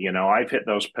person. You know, I've hit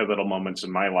those pivotal moments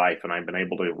in my life, and I've been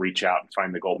able to reach out and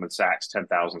find the Goldman Sachs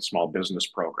 10,000 Small Business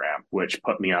Program, which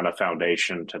put me on a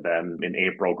foundation to then in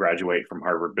April graduate from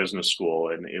Harvard Business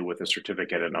School and with a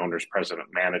certificate in Owner's President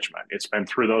Management. It's been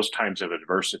through those times of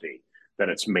adversity that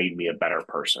it's made me a better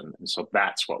person. And so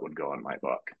that's what would go in my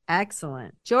book.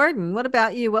 Excellent. Jordan, what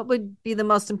about you? What would be the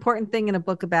most important thing in a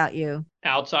book about you?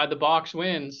 Outside the box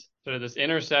wins. Sort of this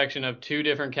intersection of two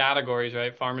different categories,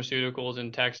 right? Pharmaceuticals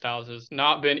and textiles has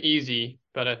not been easy,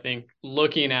 but I think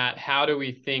looking at how do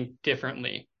we think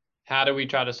differently? How do we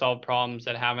try to solve problems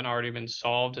that haven't already been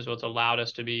solved is what's allowed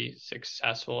us to be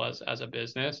successful as a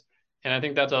business. And I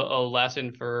think that's a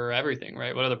lesson for everything,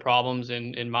 right? What are the problems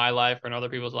in my life or in other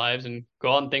people's lives, and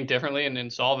go out and think differently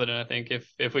and solve it. And I think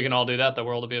if we can all do that, the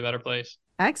world will be a better place.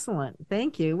 Excellent.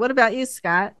 Thank you. What about you,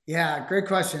 Scott? Yeah, great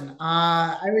question.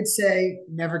 I would say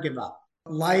never give up.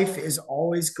 Life is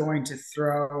always going to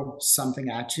throw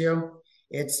something at you.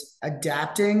 It's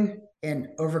adapting and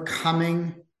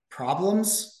overcoming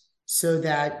problems so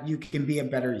that you can be a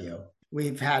better you.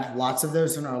 We've had lots of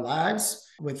those in our lives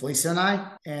with Lisa and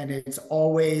I, and it's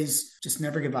always just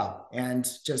never give up and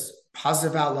just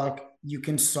positive outlook. You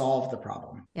can solve the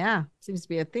problem. Yeah, seems to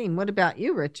be a theme. What about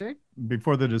you, Richard?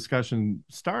 Before the discussion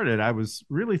started, I was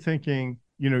really thinking,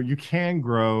 you know, you can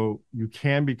grow, you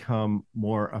can become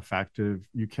more effective,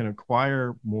 you can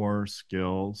acquire more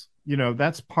skills. You know,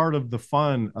 that's part of the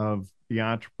fun of the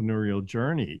entrepreneurial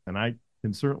journey. And I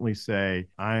can certainly say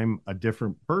I'm a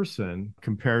different person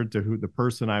compared to the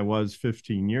person I was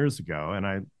 15 years ago. And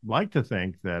I like to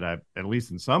think that I've, at least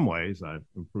in some ways, I've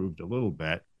improved a little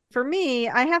bit. For me,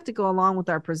 I have to go along with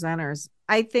our presenters.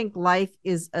 I think life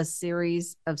is a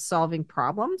series of solving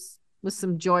problems with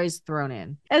some joys thrown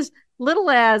in. As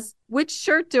little as which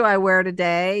shirt do I wear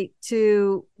today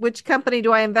to which company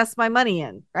do I invest my money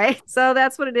in, right? So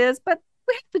that's what it is. But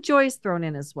we have the joys thrown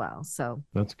in as well. So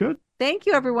that's good. Thank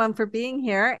you, everyone, for being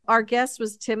here. Our guest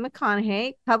was Tim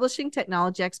McConnehey, publishing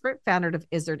technology expert, founder of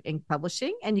Izzard Inc.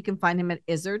 Publishing, and you can find him at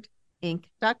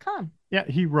izzardinc.com. Yeah,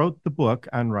 he wrote the book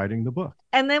on writing the book.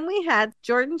 And then we had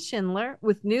Jordan Schindler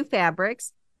with New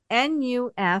Fabrics,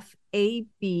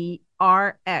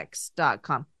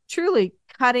 NUFABRX.com. Truly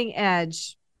cutting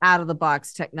edge, out of the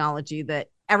box technology that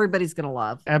everybody's going to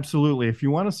love. Absolutely. If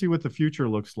you want to see what the future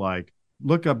looks like,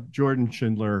 look up Jordan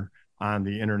Schindler on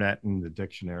the internet and the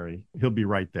dictionary. He'll be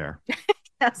right there.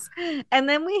 Yes. And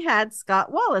then we had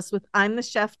Scott Wallace with I'm the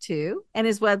Chef Too. And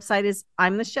his website is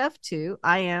I'm the Chef Too.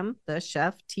 I am the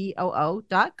chef,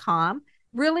 TOO.com.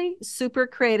 Really super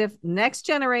creative, next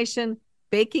generation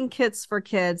baking kits for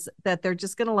kids that they're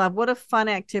just going to love. What a fun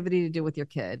activity to do with your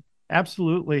kid.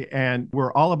 Absolutely. And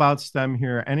we're all about STEM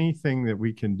here. Anything that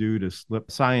we can do to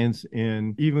slip science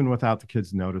in, even without the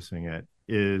kids noticing it,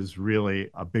 is really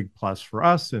a big plus for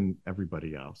us and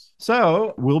everybody else.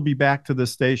 So we'll be back to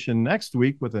this station next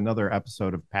week with another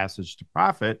episode of Passage to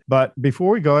Profit. But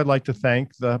before we go, I'd like to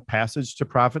thank the Passage to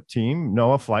Profit team,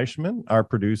 Noah Fleischman, our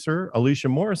producer, Alicia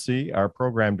Morrissey, our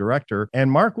program director,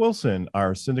 and Mark Wilson,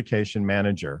 our syndication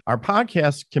manager. Our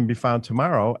podcast can be found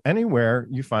tomorrow anywhere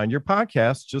you find your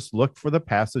podcast. Just look for the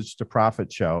Passage to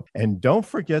Profit show. And don't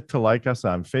forget to like us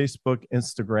on Facebook,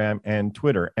 Instagram, and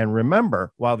Twitter. And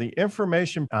remember, while the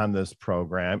information on this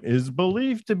program is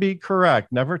believed to be correct,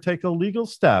 never take a legal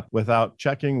step without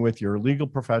checking with your legal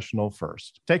professional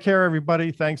first. Take care,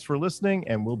 everybody. Thanks for listening,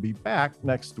 and we'll be back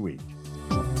next week.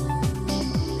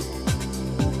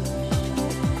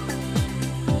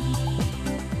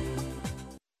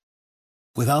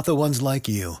 Without the ones like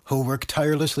you, who work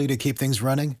tirelessly to keep things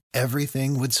running,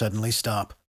 everything would suddenly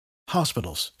stop.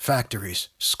 Hospitals, factories,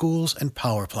 schools, and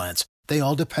power plants, they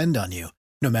all depend on you.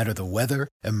 No matter the weather,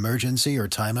 emergency, or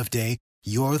time of day,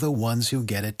 you're the ones who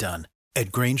get it done.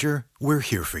 At Grainger, we're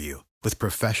here for you with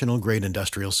professional-grade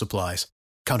industrial supplies.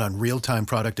 Count on real-time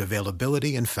product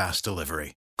availability and fast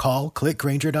delivery. Call, click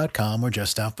Grainger.com, or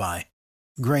just stop by.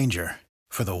 Grainger,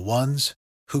 for the ones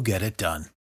who get it done.